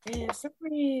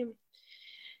 Sorry.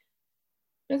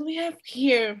 What we have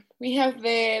here, we have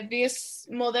this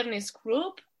modernist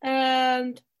group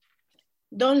and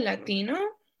Don Latino.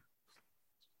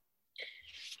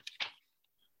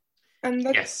 And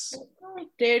that's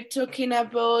they're talking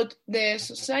about the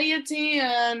society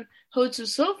and how to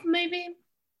solve, maybe.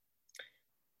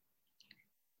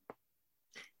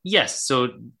 Yes, so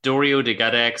Dorio de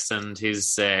Gadex and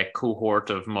his cohort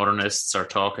of modernists are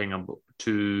talking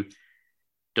to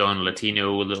Don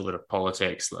Latino, a little bit of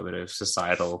politics, a little bit of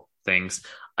societal things.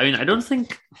 I mean, I don't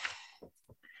think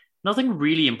nothing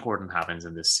really important happens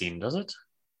in this scene, does it?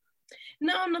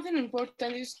 No, nothing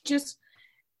important. It's just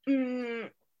the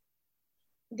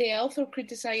author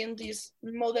criticizing these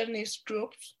modernist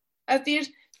groups. At the end,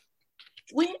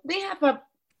 they have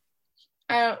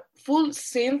a full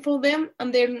scene for them,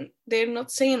 and they're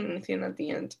not saying anything at the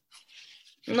end.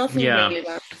 Nothing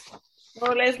relevant.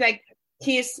 More or less like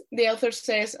the author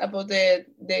says about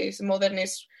this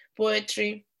modernist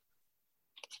poetry.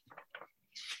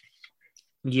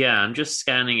 Yeah, I'm just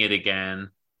scanning it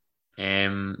again.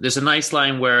 There's a nice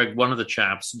line where one of the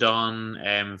chaps, Don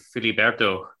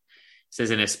Filiberto,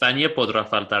 says, En España podrá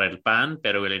faltar el pan,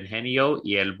 pero el ingenio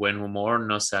y el buen humor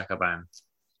no se acaban.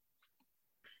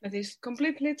 That is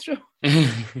completely true.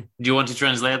 Do you want to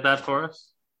translate that for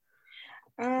us?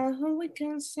 How we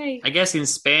can say? I guess in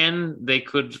Spain they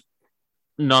could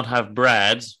not have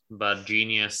bread, but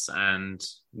genius and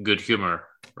good humor,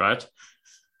 right?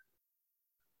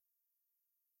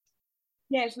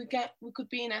 Yes, we could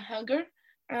be in a hunger,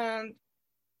 and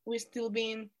we still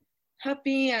being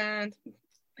happy and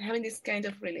having this kind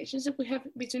of relationship we have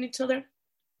between each other.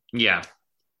 Yeah.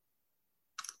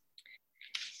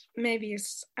 Maybe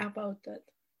it's about that.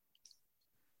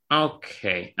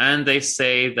 Okay, and they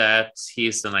say that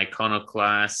he's an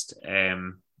iconoclast,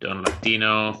 Don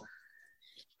Latino.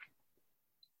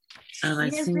 And I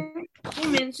think we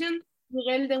mentioned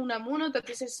Miguel de Unamuno, that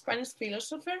is a Spanish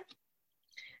philosopher.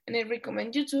 and I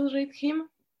recommend you to read him.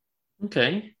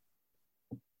 Okay.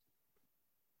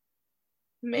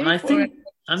 Maybe And I think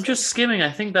I'm just skimming.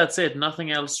 I think that's it.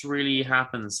 Nothing else really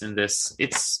happens in this.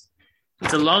 It's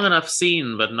a long enough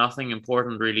scene, but nothing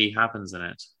important really happens in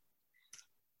it.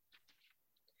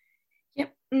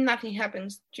 Yep, nothing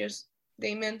happens. Just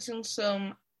they mention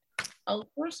some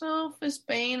authors of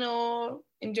Spain or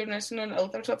international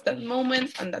authors of that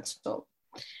moment, and that's all.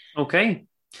 Okay.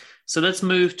 So let's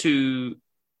move to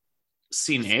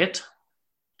scene 8.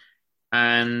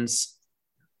 And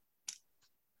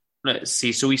let's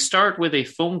see. So we start with a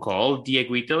phone call.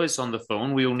 Dieguito is on the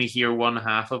phone. We only hear one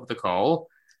half of the call.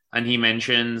 And he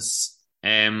mentions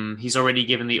he's already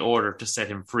given the order to set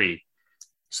him free.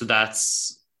 So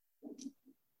that's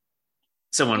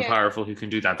someone powerful who can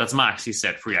do that. That's Max he's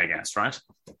set free, I guess, right?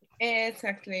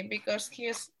 Exactly, because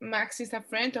Max is a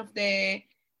friend of the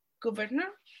governor.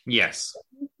 Yes.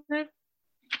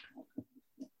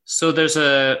 So there's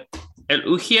El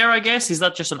Ujier, I guess. Is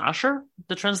that just an usher,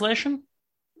 the translation?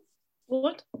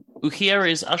 What? Ujier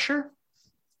is usher?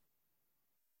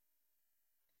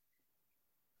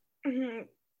 Mm-hmm.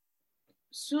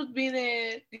 Should be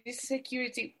the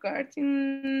security guard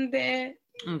in the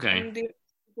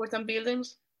important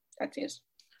buildings. That is.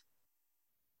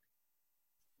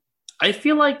 I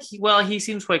feel like, he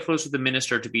seems quite close with the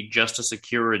minister to be just a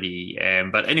security.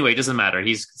 But anyway, it doesn't matter.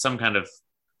 He's some kind of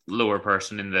lower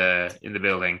person in the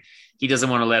building. He doesn't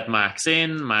want to let Max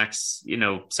in. Max,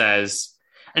 says,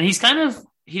 and he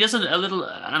does an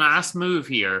ass move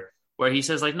here where he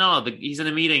says like, no, he's in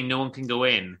a meeting. No one can go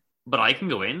in, but I can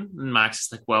go in. And Max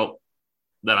is like, well,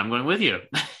 then I'm going with you.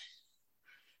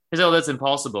 Oh, that's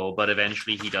impossible, but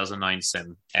eventually he does announce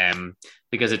him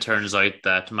because it turns out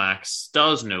that Max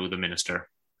does know the minister.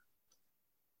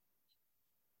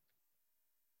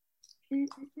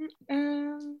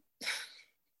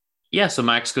 Yeah, so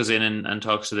Max goes in and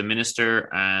talks to the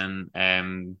minister,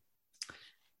 and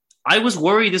I was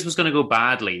worried this was going to go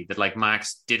badly, that like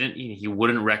Max he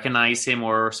wouldn't recognize him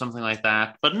or something like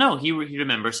that, but no, he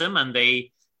remembers him, and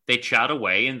they chat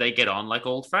away and they get on like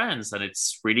old friends, and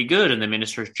it's really good. And the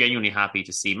minister's genuinely happy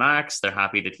to see Max. They're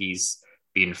happy that he's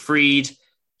being freed.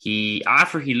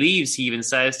 After he leaves, he even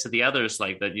says to the others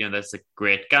like that, that's a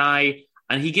great guy,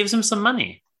 and he gives him some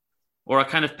money or a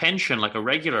kind of pension, like a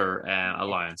regular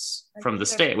allowance from the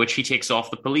state, which he takes off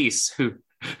the police who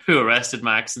arrested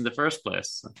Max in the first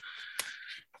place,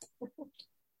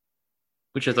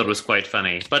 which I thought was quite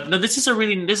funny. But no, this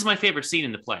is my favorite scene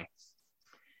in the play.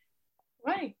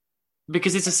 Why?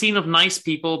 Because it's a scene of nice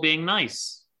people being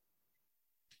nice.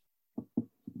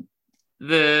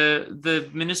 The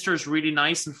minister is really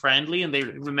nice and friendly, and they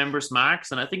remembers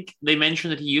Max, and I think they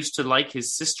mentioned that he used to like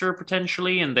his sister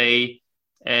potentially,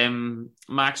 and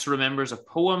Max remembers a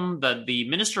poem that the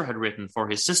minister had written for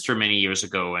his sister many years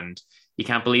ago, and he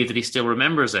can't believe that he still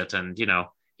remembers it. And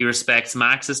he respects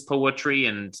Max's poetry,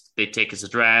 and they take his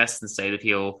address and say that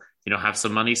he'll have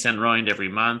some money sent round every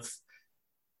month.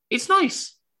 It's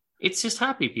nice. It's just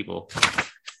happy people.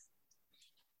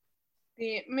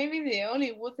 Maybe the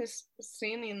Hollywood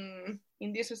scene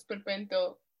in this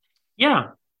Esperpento. Yeah,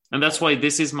 and that's why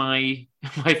this is my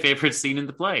favorite scene in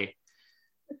the play.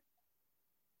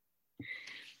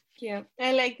 Yeah,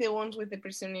 I like the ones with the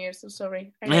prisoners. So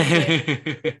sorry. I like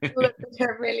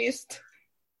the realist.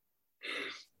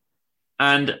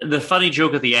 And the funny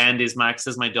joke at the end is Max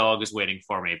says, my dog is waiting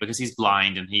for me, because he's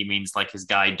blind and he means like his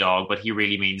guide dog, but he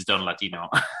really means Don Latino.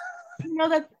 You know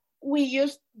that we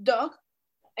use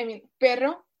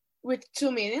perro, with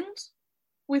 2 meanings?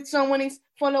 With someone is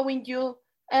following you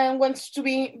and wants to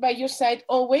be by your side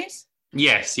always?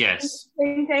 Yes. At the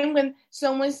same time, when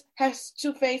someone has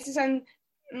 2 faces and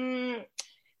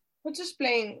what's just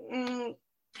playing?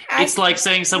 It's like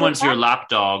saying someone's your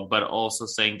lapdog, but also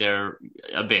saying they're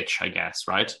a bitch, I guess,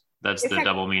 right? That's the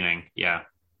double meaning, yeah.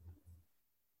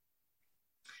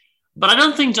 But I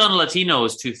don't think Don Latino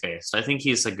is two-faced. I think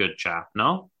he's a good chap,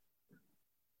 no?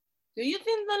 Do you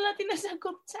think Don Latino is a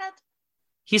good chap?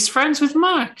 He's friends with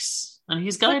Max, and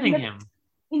he's guiding him.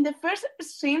 In the first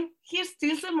scene, he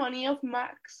steals the money of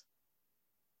Max.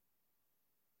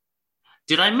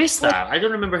 Did I miss that? I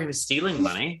don't remember him stealing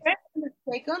money. In the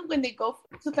second, when they go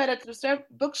to Zarathustra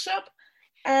bookshop,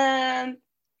 and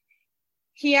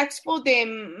he asked for the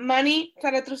money,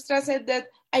 Zarathustra said that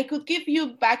I could give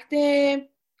you back the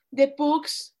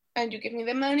books, and you give me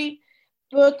the money,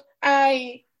 but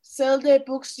I sell the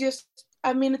books just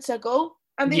a minute ago,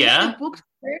 and they have the books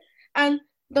there, and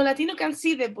Don Latino can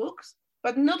see the books,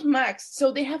 but not Max,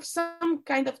 so they have some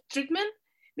kind of treatment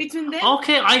between them.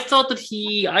 Okay, I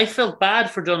felt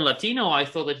bad for Don Latino. I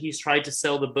thought that he's tried to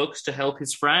sell the books to help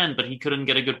his friend, but he couldn't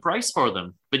get a good price for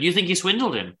them. But you think he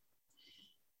swindled him?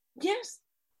 Yes.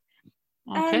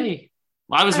 Okay.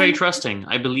 Well, I was very trusting.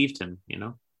 I believed him,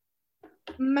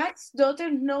 Max's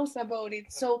daughter knows about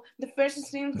it, so the first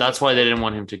scene... That's why they didn't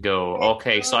want him to go.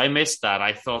 Okay, so I missed that.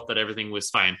 I thought that everything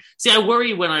was fine. See, I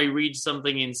worry when I read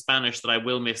something in Spanish that I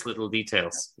will miss little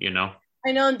details,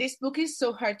 I know, this book is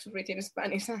so hard to read in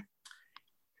Spanish.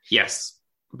 Yes,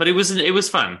 but it was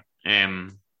fun.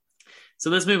 So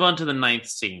let's move on to the 9th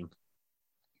scene.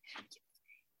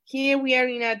 Here we are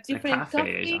in a different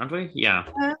cafe, aren't we? Yeah.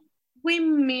 We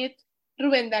meet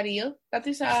Rubén Darío. That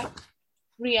is a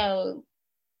real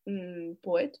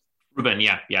poet. Rubén,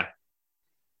 yeah.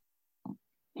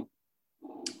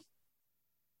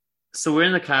 So we're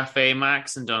in the cafe,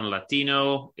 Max and Don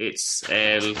Latino. It's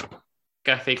El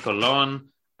Café Colón.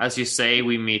 As you say,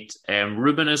 we meet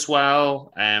Ruben as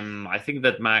well. I think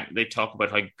that they talk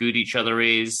about how good each other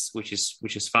is, which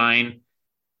is fine.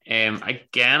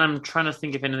 Again, I'm trying to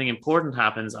think if anything important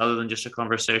happens other than just a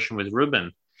conversation with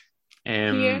Ruben.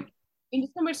 Here, in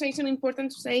this conversation,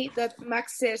 important to say that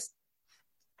Max says,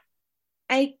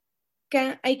 I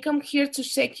come here to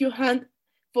shake your hand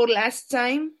for last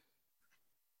time.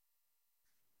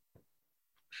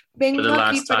 For the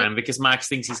last time, because Max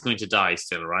thinks he's going to die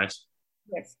still, right?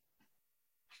 Yes.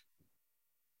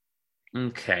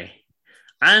 Okay.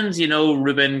 And,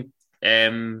 Ruben,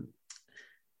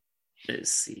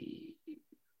 let's see.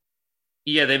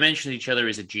 Yeah, they mentioned each other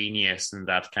as a genius and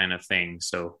that kind of thing.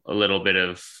 So a little bit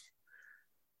of,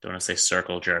 don't want to say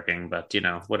circle jerking, but,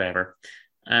 whatever.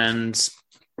 And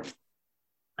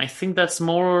I think that's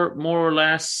more or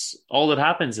less all that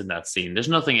happens in that scene. There's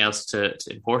nothing else to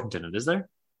important in it, is there?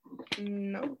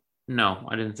 No. No,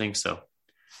 I didn't think so.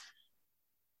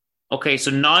 Okay, so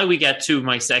now we get to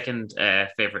my second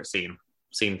favorite scene,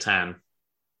 scene 10.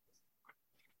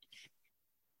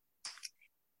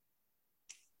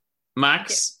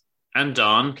 Max and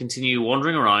Don continue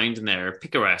wandering around in their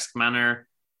picaresque manner,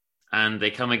 and they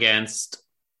come against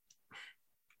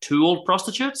 2 old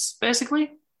prostitutes,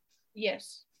 basically?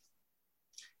 Yes.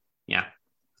 Yeah.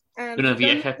 Una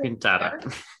vieja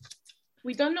pintada.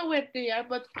 We don't know where they are,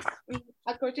 but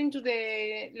according to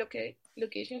the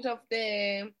locations of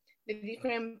the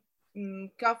different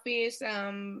coffees,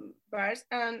 bars,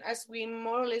 and as we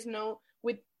more or less know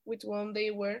which one they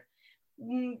were,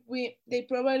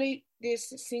 this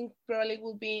scene probably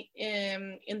will be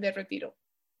in the Retiro.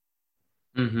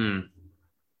 Mm-hmm.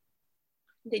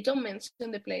 They don't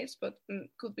mention the place, but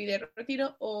could be the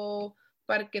Retiro or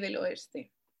Parque del Oeste.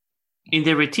 In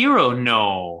the Retiro,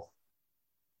 no.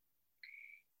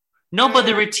 No, but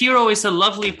the Retiro is a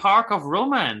lovely park of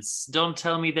romance. Don't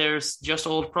tell me there's just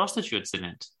old prostitutes in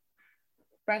it.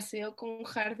 Paseo con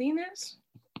jardines.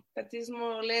 That is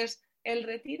more or less El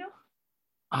Retiro.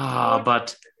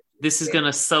 But this is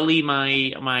gonna sully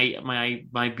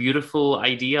my beautiful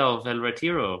idea of El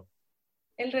Retiro.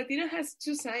 El Retiro has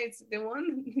 2 sides: the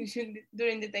one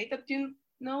during the day that you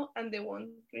know, and the one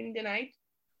during the night.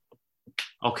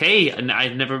 Okay, and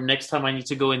next time I need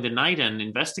to go in the night and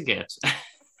investigate.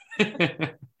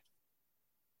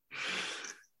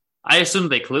 I assume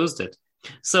they closed it.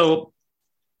 So,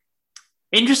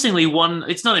 interestingly,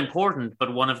 it's not important,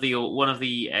 but one of the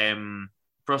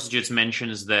prostitutes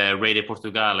mentions the Rey de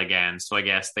Portugal again, so I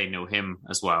guess they know him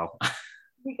as well.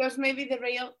 Because maybe El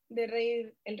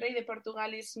Rey de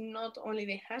Portugal is not only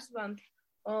the husband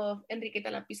of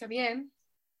Enriqueta la Pisa Bien.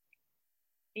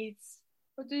 It's,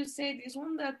 what do you say, this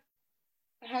one that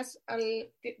has the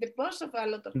boss of a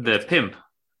lot of the pimp.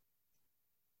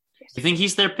 Yes. You think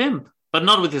he's their pimp? But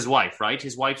not with his wife, right?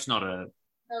 His wife's not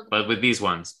but with these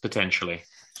ones, potentially.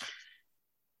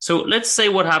 So let's say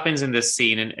what happens in this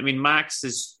scene. And I mean, Max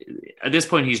is, at this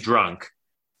point, he's drunk.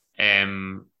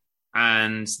 And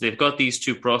they've got these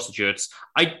 2 prostitutes.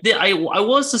 I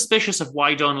was suspicious of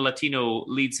why Don Latino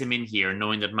leads him in here,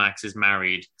 knowing that Max is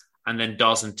married, and then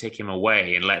doesn't take him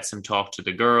away and lets him talk to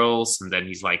the girls. And then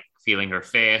he's like feeling her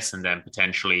face and then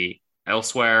potentially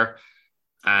elsewhere.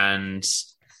 And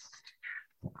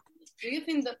do you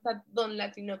think that Don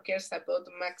Latino cares about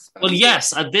Max? Well,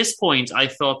 yes. At this point, I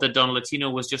thought that Don Latino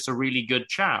was just a really good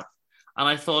chap. And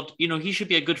I thought, he should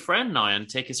be a good friend now and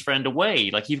take his friend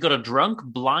away. Like, you've got a drunk,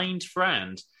 blind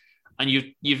friend, and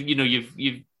you've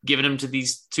given him to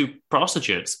these 2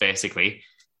 prostitutes, basically.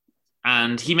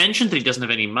 And he mentioned that he doesn't have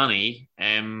any money.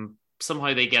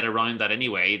 Somehow they get around that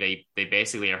anyway. They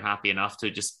basically are happy enough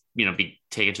to just, be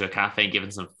taken to a cafe and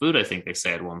given some food, I think they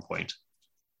say at one point.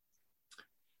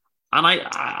 And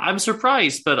I'm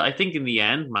surprised, but I think in the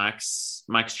end, Max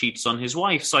cheats on his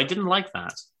wife, so I didn't like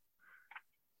that.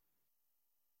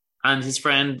 And his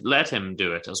friend let him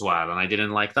do it as well, and I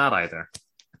didn't like that either.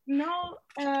 No,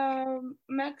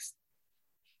 Max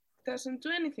doesn't do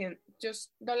anything. Just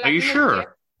the Latino. Are you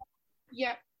sure?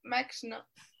 Yeah, Max no.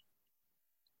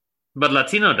 But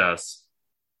Latino does.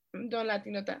 Don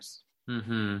Latino does.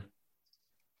 Mm-hmm.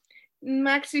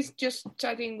 Max is just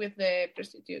chatting with the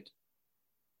prostitute.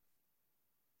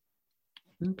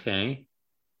 Okay.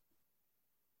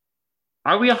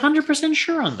 Are we 100%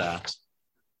 sure on that?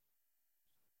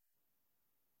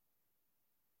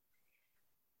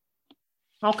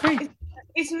 Okay.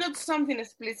 It's not something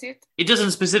explicit. It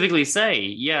doesn't specifically say,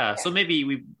 yeah. So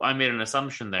maybe I made an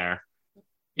assumption there.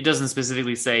 It doesn't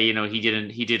specifically say,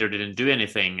 he did or didn't do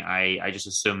anything. I just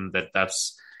assumed that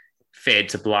that's fade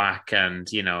to black and,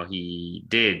 he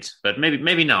did. But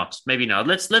maybe not. Maybe not.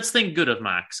 Let's think good of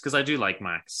Max, because I do like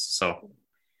Max. So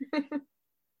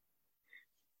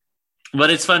but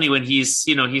it's funny when he's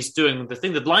doing the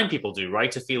thing that blind people do,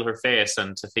 right? To feel her face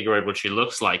and to figure out what she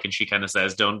looks like. And she kind of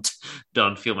says, don't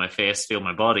feel my face, feel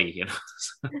my body,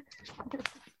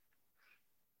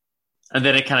 And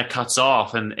then it kind of cuts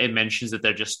off and it mentions that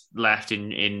they're just left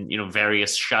in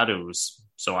various shadows.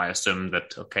 So I assume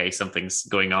that, okay, something's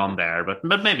going on there, but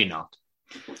maybe not.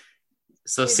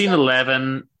 So scene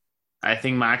 11, I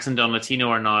think Max and Don Latino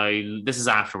are now, this is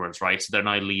afterwards, right? So they're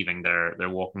now leaving. They're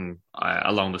walking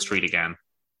along the street again.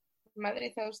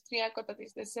 Madrid Austriaco, that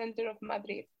is the center of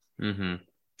Madrid. Mm-hmm.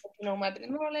 Madrid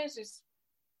more or less is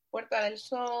Puerta del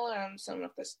Sol and some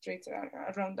of the streets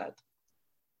around that.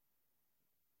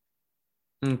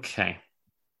 Okay.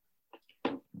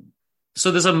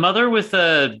 So there's a mother with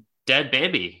a dead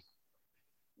baby.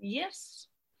 Yes.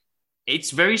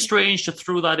 It's very strange to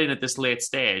throw that in at this late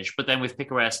stage, but then with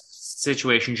picaresque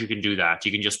situations, you can do that.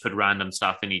 You can just put random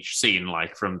stuff in each scene,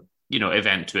 like from,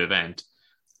 event to event.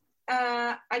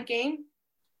 Again,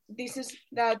 this is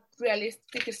that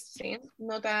realistic scene,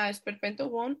 not a esperpento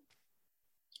one.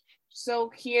 So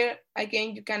here,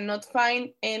 again, you cannot find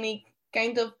any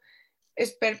kind of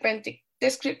esperpentic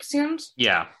descriptions.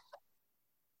 Yeah.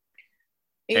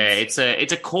 It's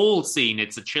a cold scene.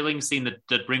 It's a chilling scene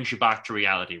that brings you back to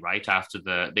reality, right? After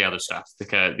the other stuff, the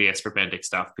esperpentic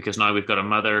stuff, because now we've got a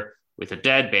mother with a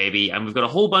dead baby, and we've got a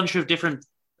whole bunch of different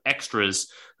extras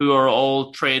who are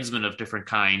all tradesmen of different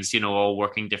kinds, all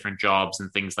working different jobs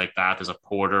and things like that. There's a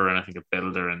porter and I think a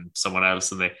builder and someone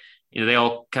else, and they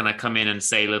all kind of come in and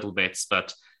say little bits,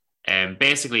 but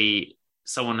basically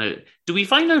do we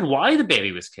find out why the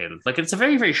baby was killed? Like, it's a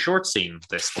very, very short scene,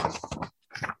 this one.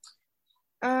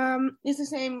 It's the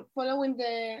same following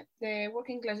the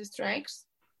working class strikes.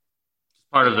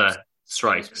 Part of the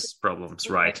strikes problems,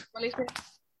 right?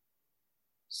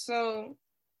 So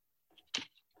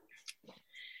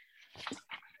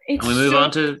and we move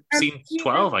on to scene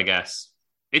 12, I guess.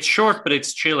 It's short, but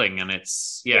it's chilling, and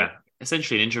it's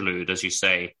essentially an interlude, as you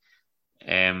say.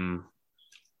 In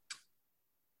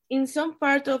some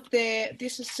part of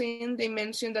this scene, they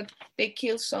mention that they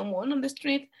killed someone on the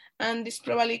street, and this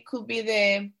probably could be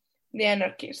the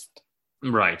anarchist.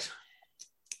 Right.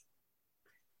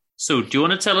 So, do you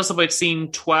want to tell us about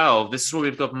scene 12? This is where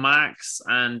we've got Max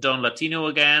and Don Latino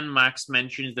again. Max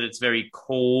mentions that it's very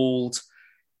cold.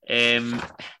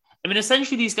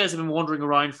 Essentially, these guys have been wandering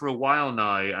around for a while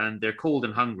now, and they're cold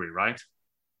and hungry, right?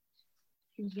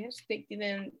 Yes, they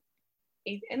didn't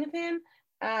eat anything.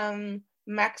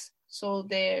 Max sold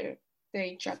their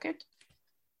jacket,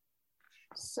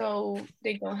 so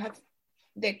they don't have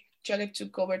the jacket to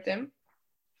cover them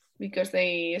because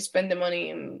they spend the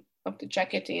money of the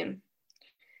jacket in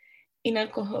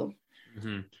alcohol.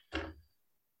 Mm-hmm.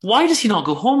 Why does he not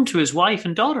go home to his wife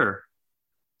and daughter?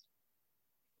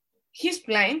 He's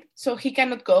blind, so he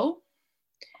cannot go.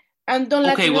 And Don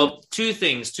Latino... Okay, well, two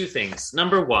things.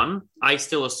 Number one, I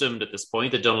still assumed at this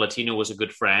point that Don Latino was a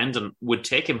good friend and would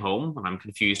take him home, and I'm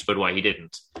confused about why he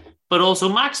didn't. But also,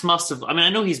 Max must have... I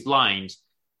know he's blind,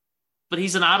 but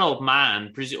he's an adult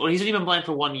man. He's only been blind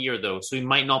for 1 year, though, so he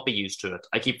might not be used to it.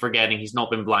 I keep forgetting he's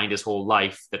not been blind his whole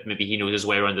life, that maybe he knows his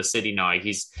way around the city now.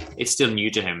 It's still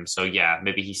new to him, so yeah,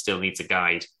 maybe he still needs a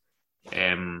guide.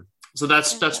 So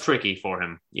that's tricky for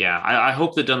him. Yeah, I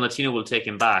hope that Don Latino will take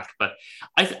him back. But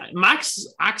Max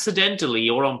accidentally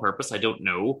or on purpose, I don't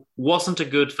know, wasn't a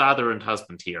good father and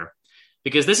husband here.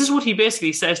 Because this is what he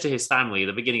basically says to his family at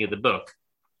the beginning of the book.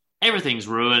 Everything's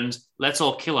ruined. Let's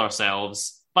all kill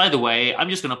ourselves. By the way, I'm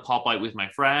just going to pop out with my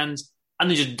friends. And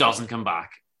he just doesn't come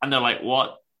back. And they're like,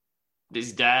 what? Is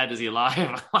he dead? Is he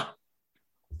alive?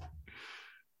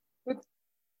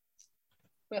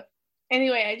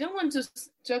 Anyway, I don't want to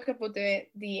talk about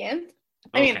the end.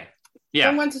 I Okay. mean, Yeah.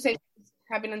 don't want to say what's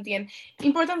happening at the end.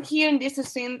 Important here in this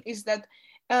scene is that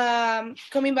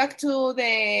coming back to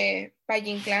the Valle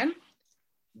Inclán,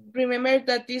 remember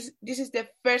that this is the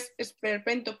first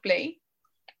Esperpento play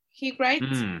he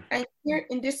writes, and here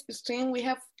in this scene we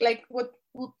have like what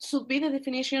should be the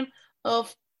definition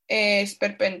of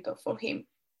Esperpento for him.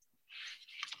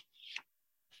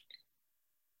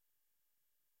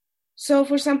 So,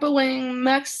 for example, when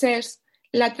Max says,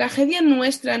 la tragedia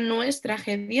nuestra no es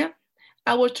tragedia,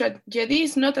 our tragedy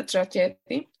is not a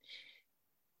tragedy,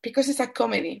 because it's a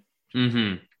comedy.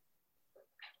 Mm-hmm.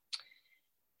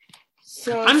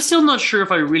 So, I'm still not sure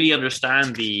if I really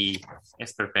understand the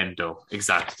Esperpento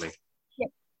exactly.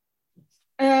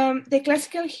 Yeah. The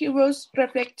classical heroes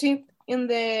reflected in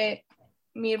the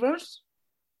mirrors,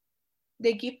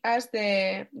 they give us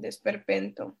the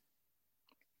Esperpento.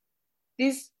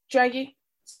 This tragic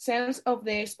sense of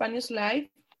the Spanish life.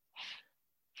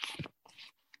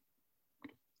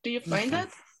 Do you find that?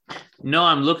 No,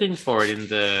 I'm looking for it in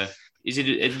the... Is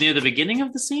it near the beginning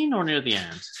of the scene or near the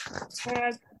end?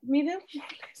 Middle.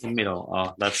 Middle.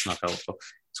 Oh, that's not helpful.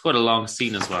 It's quite a long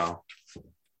scene as well.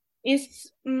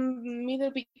 It's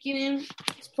middle beginning,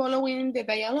 following the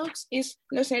dialogues, is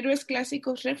los héroes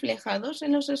clásicos reflejados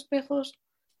en los espejos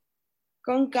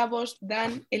cóncavos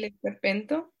dan el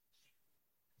esperpento.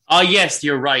 Oh, yes,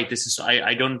 you're right. This is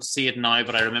I don't see it now,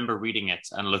 but I remember reading it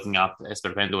and looking up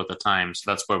Esperpento at the time.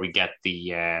 So that's where we get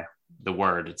the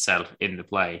word itself in the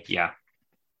play. Yeah.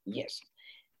 Yes.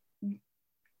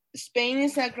 Spain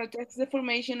is a grotesque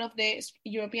deformation of the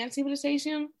European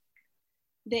civilization.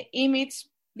 The image,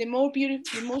 the most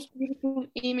beautiful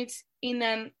image in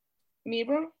a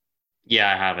mirror. Yeah,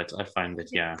 I have it. I find it.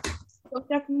 Yeah. Of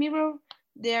that mirror,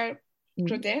 they are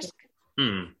grotesque.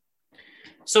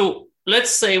 So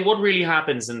let's say what really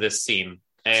happens in this scene.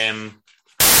 I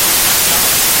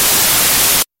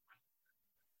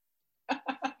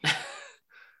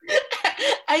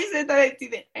said that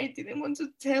I didn't want to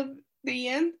tell the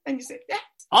end, and you said that.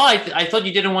 Oh, I thought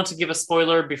you didn't want to give a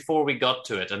spoiler before we got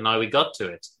to it, and now we got to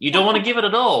it. You don't want to give it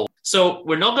at all. So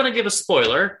we're not going to give a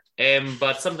spoiler,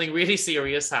 but something really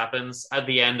serious happens at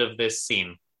the end of this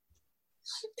scene.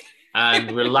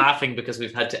 And we're laughing because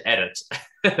we've had to edit,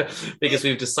 because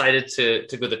we've decided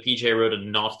to go the PJ road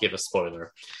and not give a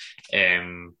spoiler.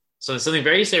 So something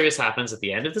very serious happens at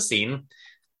the end of the scene,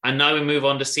 and now we move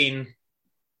on to scene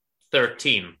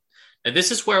 13. And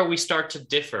this is where we start to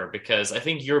differ, because I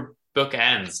think your book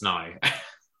ends now.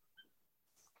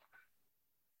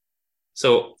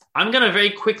 So I'm going to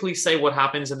very quickly say what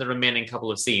happens in the remaining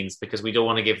couple of scenes, because we don't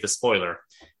want to give the spoiler.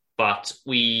 But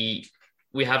we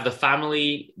have the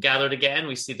family gathered again.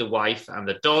 We see the wife and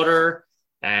the daughter.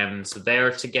 So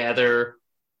they're together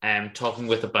talking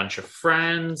with a bunch of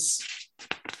friends.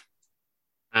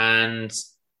 And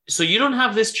so you don't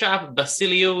have this chap,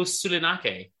 Basilio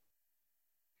Sulinake.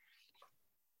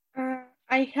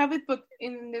 I have it, but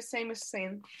in the same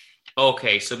scene.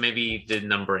 Okay, so maybe the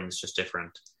numbering is just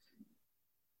different.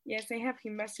 Yes, I have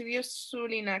him, Basilio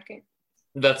Sulinake.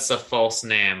 That's a false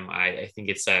name, I think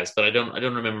it says, but I don't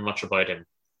remember much about him.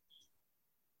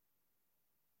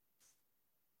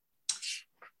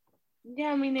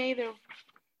 Yeah, me neither.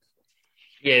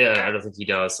 Yeah, I don't think he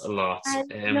does a lot.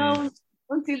 No,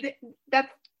 until that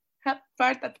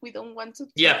part that we don't want to.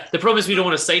 Yeah, the problem is we don't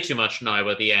want to say too much now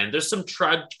at the end. There's some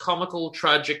comical,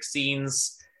 tragic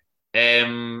scenes.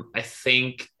 I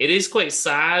think it is quite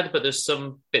sad, but there's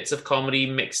some bits of comedy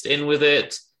mixed in with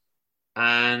it.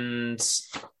 And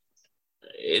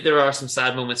there are some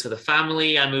sad moments for the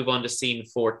family. I move on to scene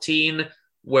 14,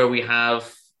 where we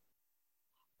have...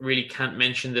 really can't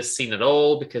mention this scene at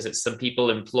all because it's some people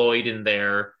employed in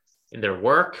their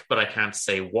work, but I can't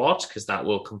say what because that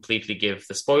will completely give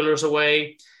the spoilers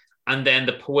away. And then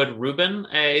the poet Ruben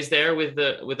is there with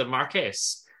the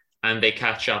Marquess, and they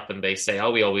catch up and they say,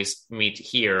 "Oh, we always meet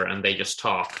here," and they just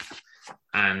talk,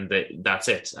 and that's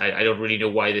it. I don't really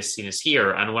know why this scene is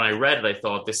here. And when I read it, I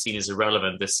thought this scene is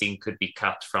irrelevant. This scene could be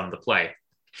cut from the play.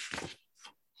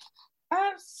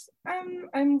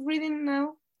 I'm reading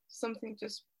now something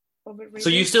just. So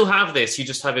you still have this, you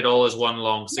just have it all as one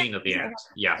long scene at the end.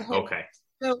 Yeah, okay.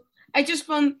 So I just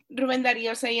found Ruben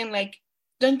Darío saying like,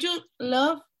 don't you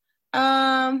love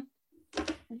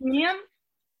William?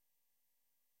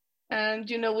 And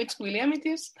you know which William it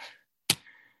is?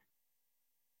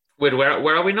 Wait,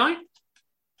 where are we now?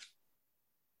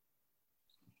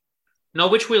 No,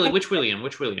 which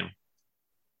William?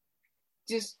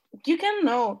 Just, you can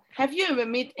know. Have you ever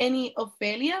met any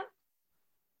Ophelia?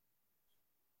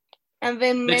 And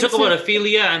then they talk about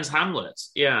Ophelia and Hamlet.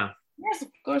 Yeah. Yes, of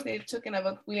course, they're talking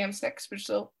about William Shakespeare,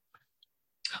 so...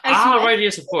 Right,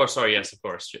 yes, of course. Sorry, yes, of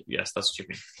course. Yes, that's what you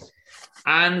mean.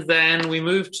 And then we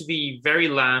move to the very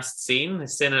last scene,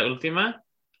 Escena Ultima.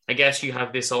 I guess you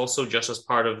have this also just as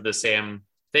part of the same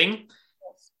thing.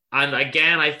 Yes. And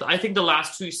again, I think the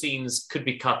last two scenes could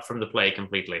be cut from the play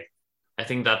completely. I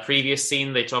think that previous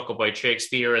scene, they talk about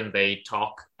Shakespeare and they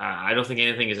talk, I don't think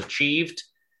anything is achieved.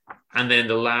 And then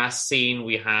the last scene,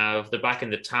 they're back in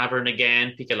the tavern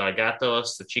again, Pica los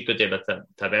Gatos, the Chico de la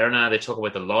Taberna. They talk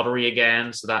about the lottery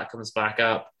again, so that comes back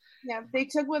up. Yeah, they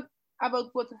talk about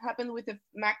what happened with the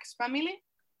Max family.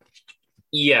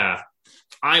 Yeah.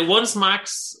 Once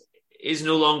Max is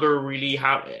no longer really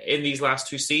in these last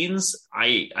two scenes,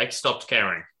 I stopped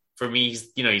caring. For me,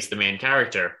 he's the main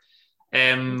character.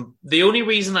 The only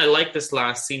reason I like this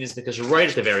last scene is because right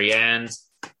at the very end,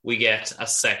 we get a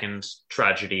second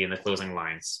tragedy in the closing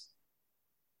lines.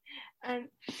 And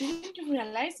didn't you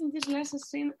realize in this last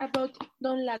scene about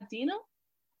Don Latino?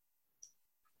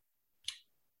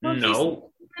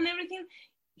 No. And everything,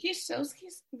 he shows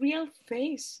his real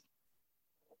face.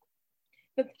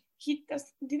 But he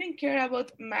didn't care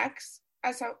about Max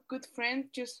as a good friend,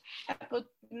 just about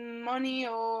money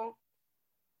or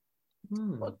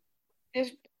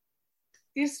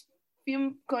this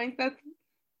few coins that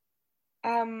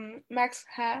Max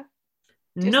had.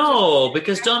 No,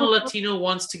 because Don Latino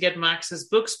wants to get Max's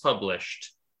books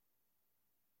published.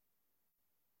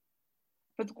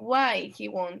 But why he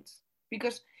wants?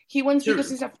 Because he wants because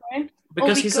he's a friend?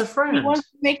 Because he's a friend. He wants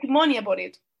to make money about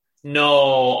it.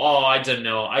 No, I don't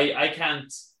know. I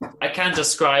can't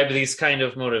describe these kind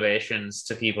of motivations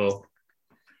to people.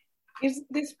 It's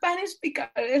the Spanish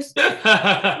picares.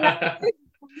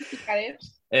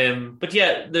 But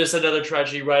yeah, there's another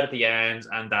tragedy right at the end,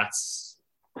 and that's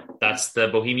the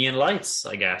Bohemian Lights,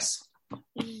 I guess.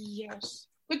 Yes.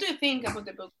 What do you think about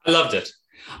the book? I loved it.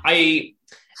 I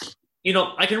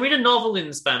can read a novel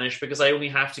in Spanish because I only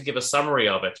have to give a summary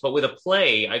of it. But with a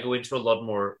play, I go into a lot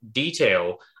more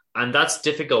detail, and that's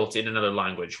difficult in another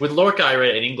language. With Lorca, I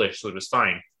read it in English, so it was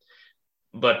fine.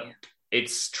 But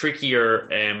it's trickier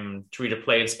to read a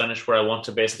play in Spanish where I want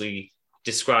to basically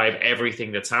describe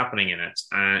everything that's happening in it,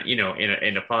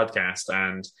 in a podcast.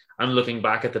 And I'm looking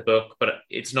back at the book, but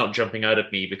it's not jumping out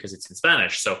at me because it's in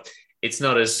Spanish. So it's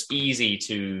not as easy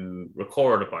to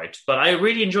record about. But I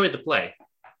really enjoyed the play.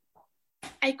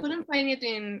 I couldn't find it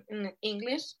in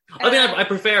English. I mean, I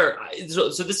prefer... So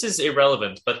this is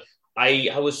irrelevant, but I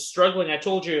was struggling. I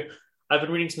told you I've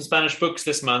been reading some Spanish books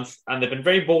this month, and they've been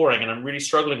very boring, and I'm really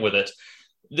struggling with it.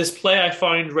 This play I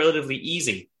find relatively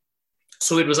easy.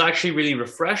 So it was actually really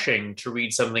refreshing to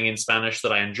read something in Spanish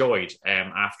that I enjoyed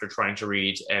after trying to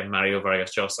read Mario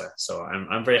Vargas Llosa. So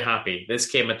I'm very happy. This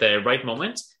came at the right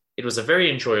moment. It was a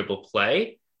very enjoyable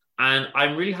play, and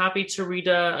I'm really happy to read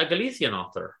a Galician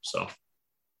author. So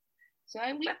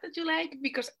I'm glad that you like,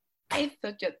 because I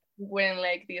thought you wouldn't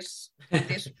like this.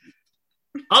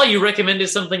 Oh, you recommended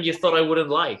something you thought I wouldn't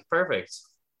like. Perfect.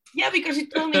 Yeah, because you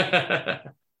told me I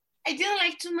didn't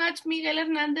like too much Miguel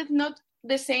Hernández, not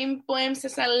the same poems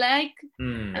as I like.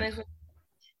 And I thought,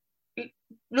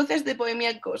 Luces de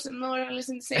Bohemia goes more or less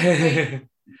in the same way.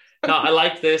 No, I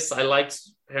liked this. I liked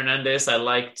Hernandez. I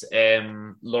liked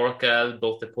Lorca,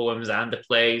 both the poems and the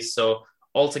plays. So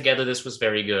altogether, this was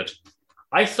very good.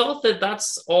 I thought that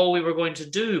that's all we were going to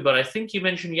do, but I think you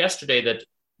mentioned yesterday that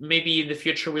maybe in the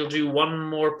future we'll do one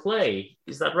more play.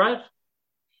 Is that right?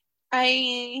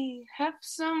 I have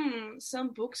some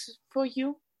books for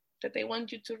you that I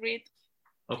want you to read.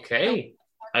 Okay.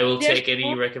 I will take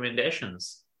any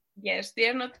recommendations. Yes, they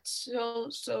are not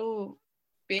so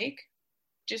big,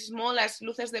 just small as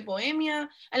Luces de Bohemia.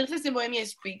 And Luces de Bohemia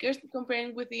is bigger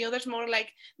comparing with the others, more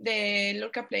like the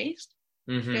Lorca plays.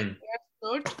 Mm-hmm. They are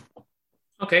short.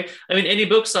 Okay. I mean, any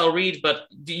books I'll read, but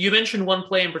you mentioned one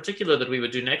play in particular that we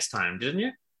would do next time, didn't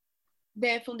you?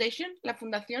 The Foundation, La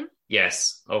Fundación.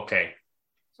 Yes. Okay.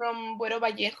 From Buero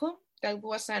Vallejo. That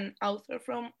was an author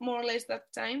from more or less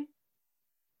that time.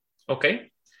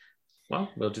 Okay.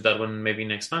 Well, we'll do that one maybe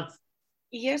next month.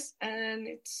 Yes, and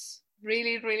it's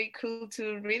really, really cool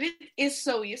to read it. It's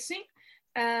so easy.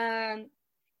 And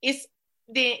it's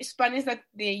the Spanish that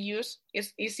they use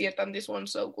is easier than this one,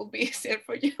 so it will be easier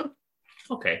for you.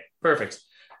 Okay, perfect.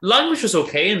 Language was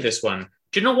okay in this one.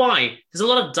 Do you know why? There's a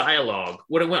lot of dialogue.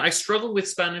 When I struggle with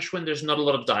Spanish when there's not a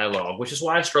lot of dialogue, which is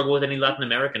why I struggle with any Latin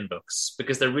American books,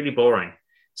 because they're really boring.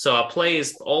 So a play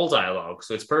is all dialogue,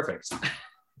 so it's perfect.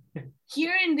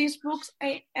 Here in these books,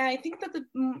 I think that the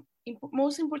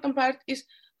most important part is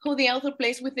how the author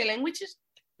plays with the languages.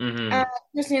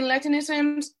 Using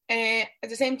Latinisms, at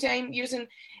the same time using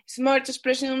smart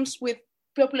expressions with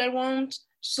popular ones.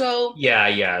 So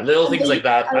yeah, little things like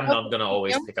that. I'm not gonna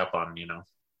always pick up on, you know.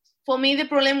 For me, the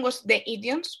problem was the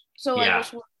idioms. So Yeah. I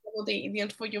was worried about the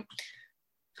idioms for you.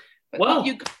 But well,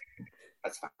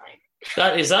 that's fine.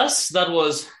 That is us. That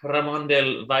was Ramón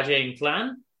del Valle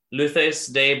Inclán,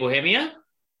 Luces de Bohemia.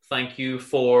 Thank you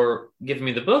for giving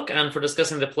me the book and for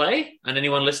discussing the play. And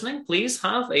anyone listening, please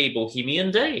have a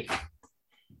Bohemian day.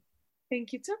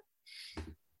 Thank you too.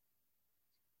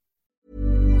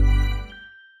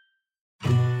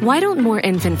 Why don't more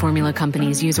infant formula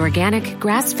companies use organic,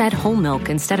 grass-fed whole milk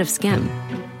instead of skim?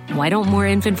 Why don't more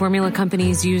infant formula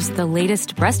companies use the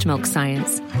latest breast milk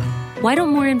science? Why don't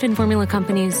more infant formula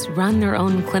companies run their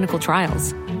own clinical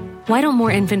trials? Why don't more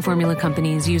infant formula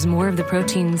companies use more of the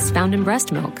proteins found in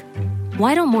breast milk?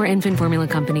 Why don't more infant formula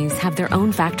companies have their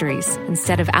own factories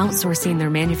instead of outsourcing their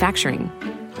manufacturing?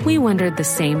 We wondered the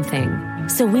same thing.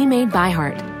 So we made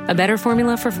ByHeart, a better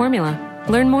formula for formula.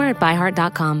 Learn more at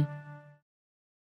byheart.com.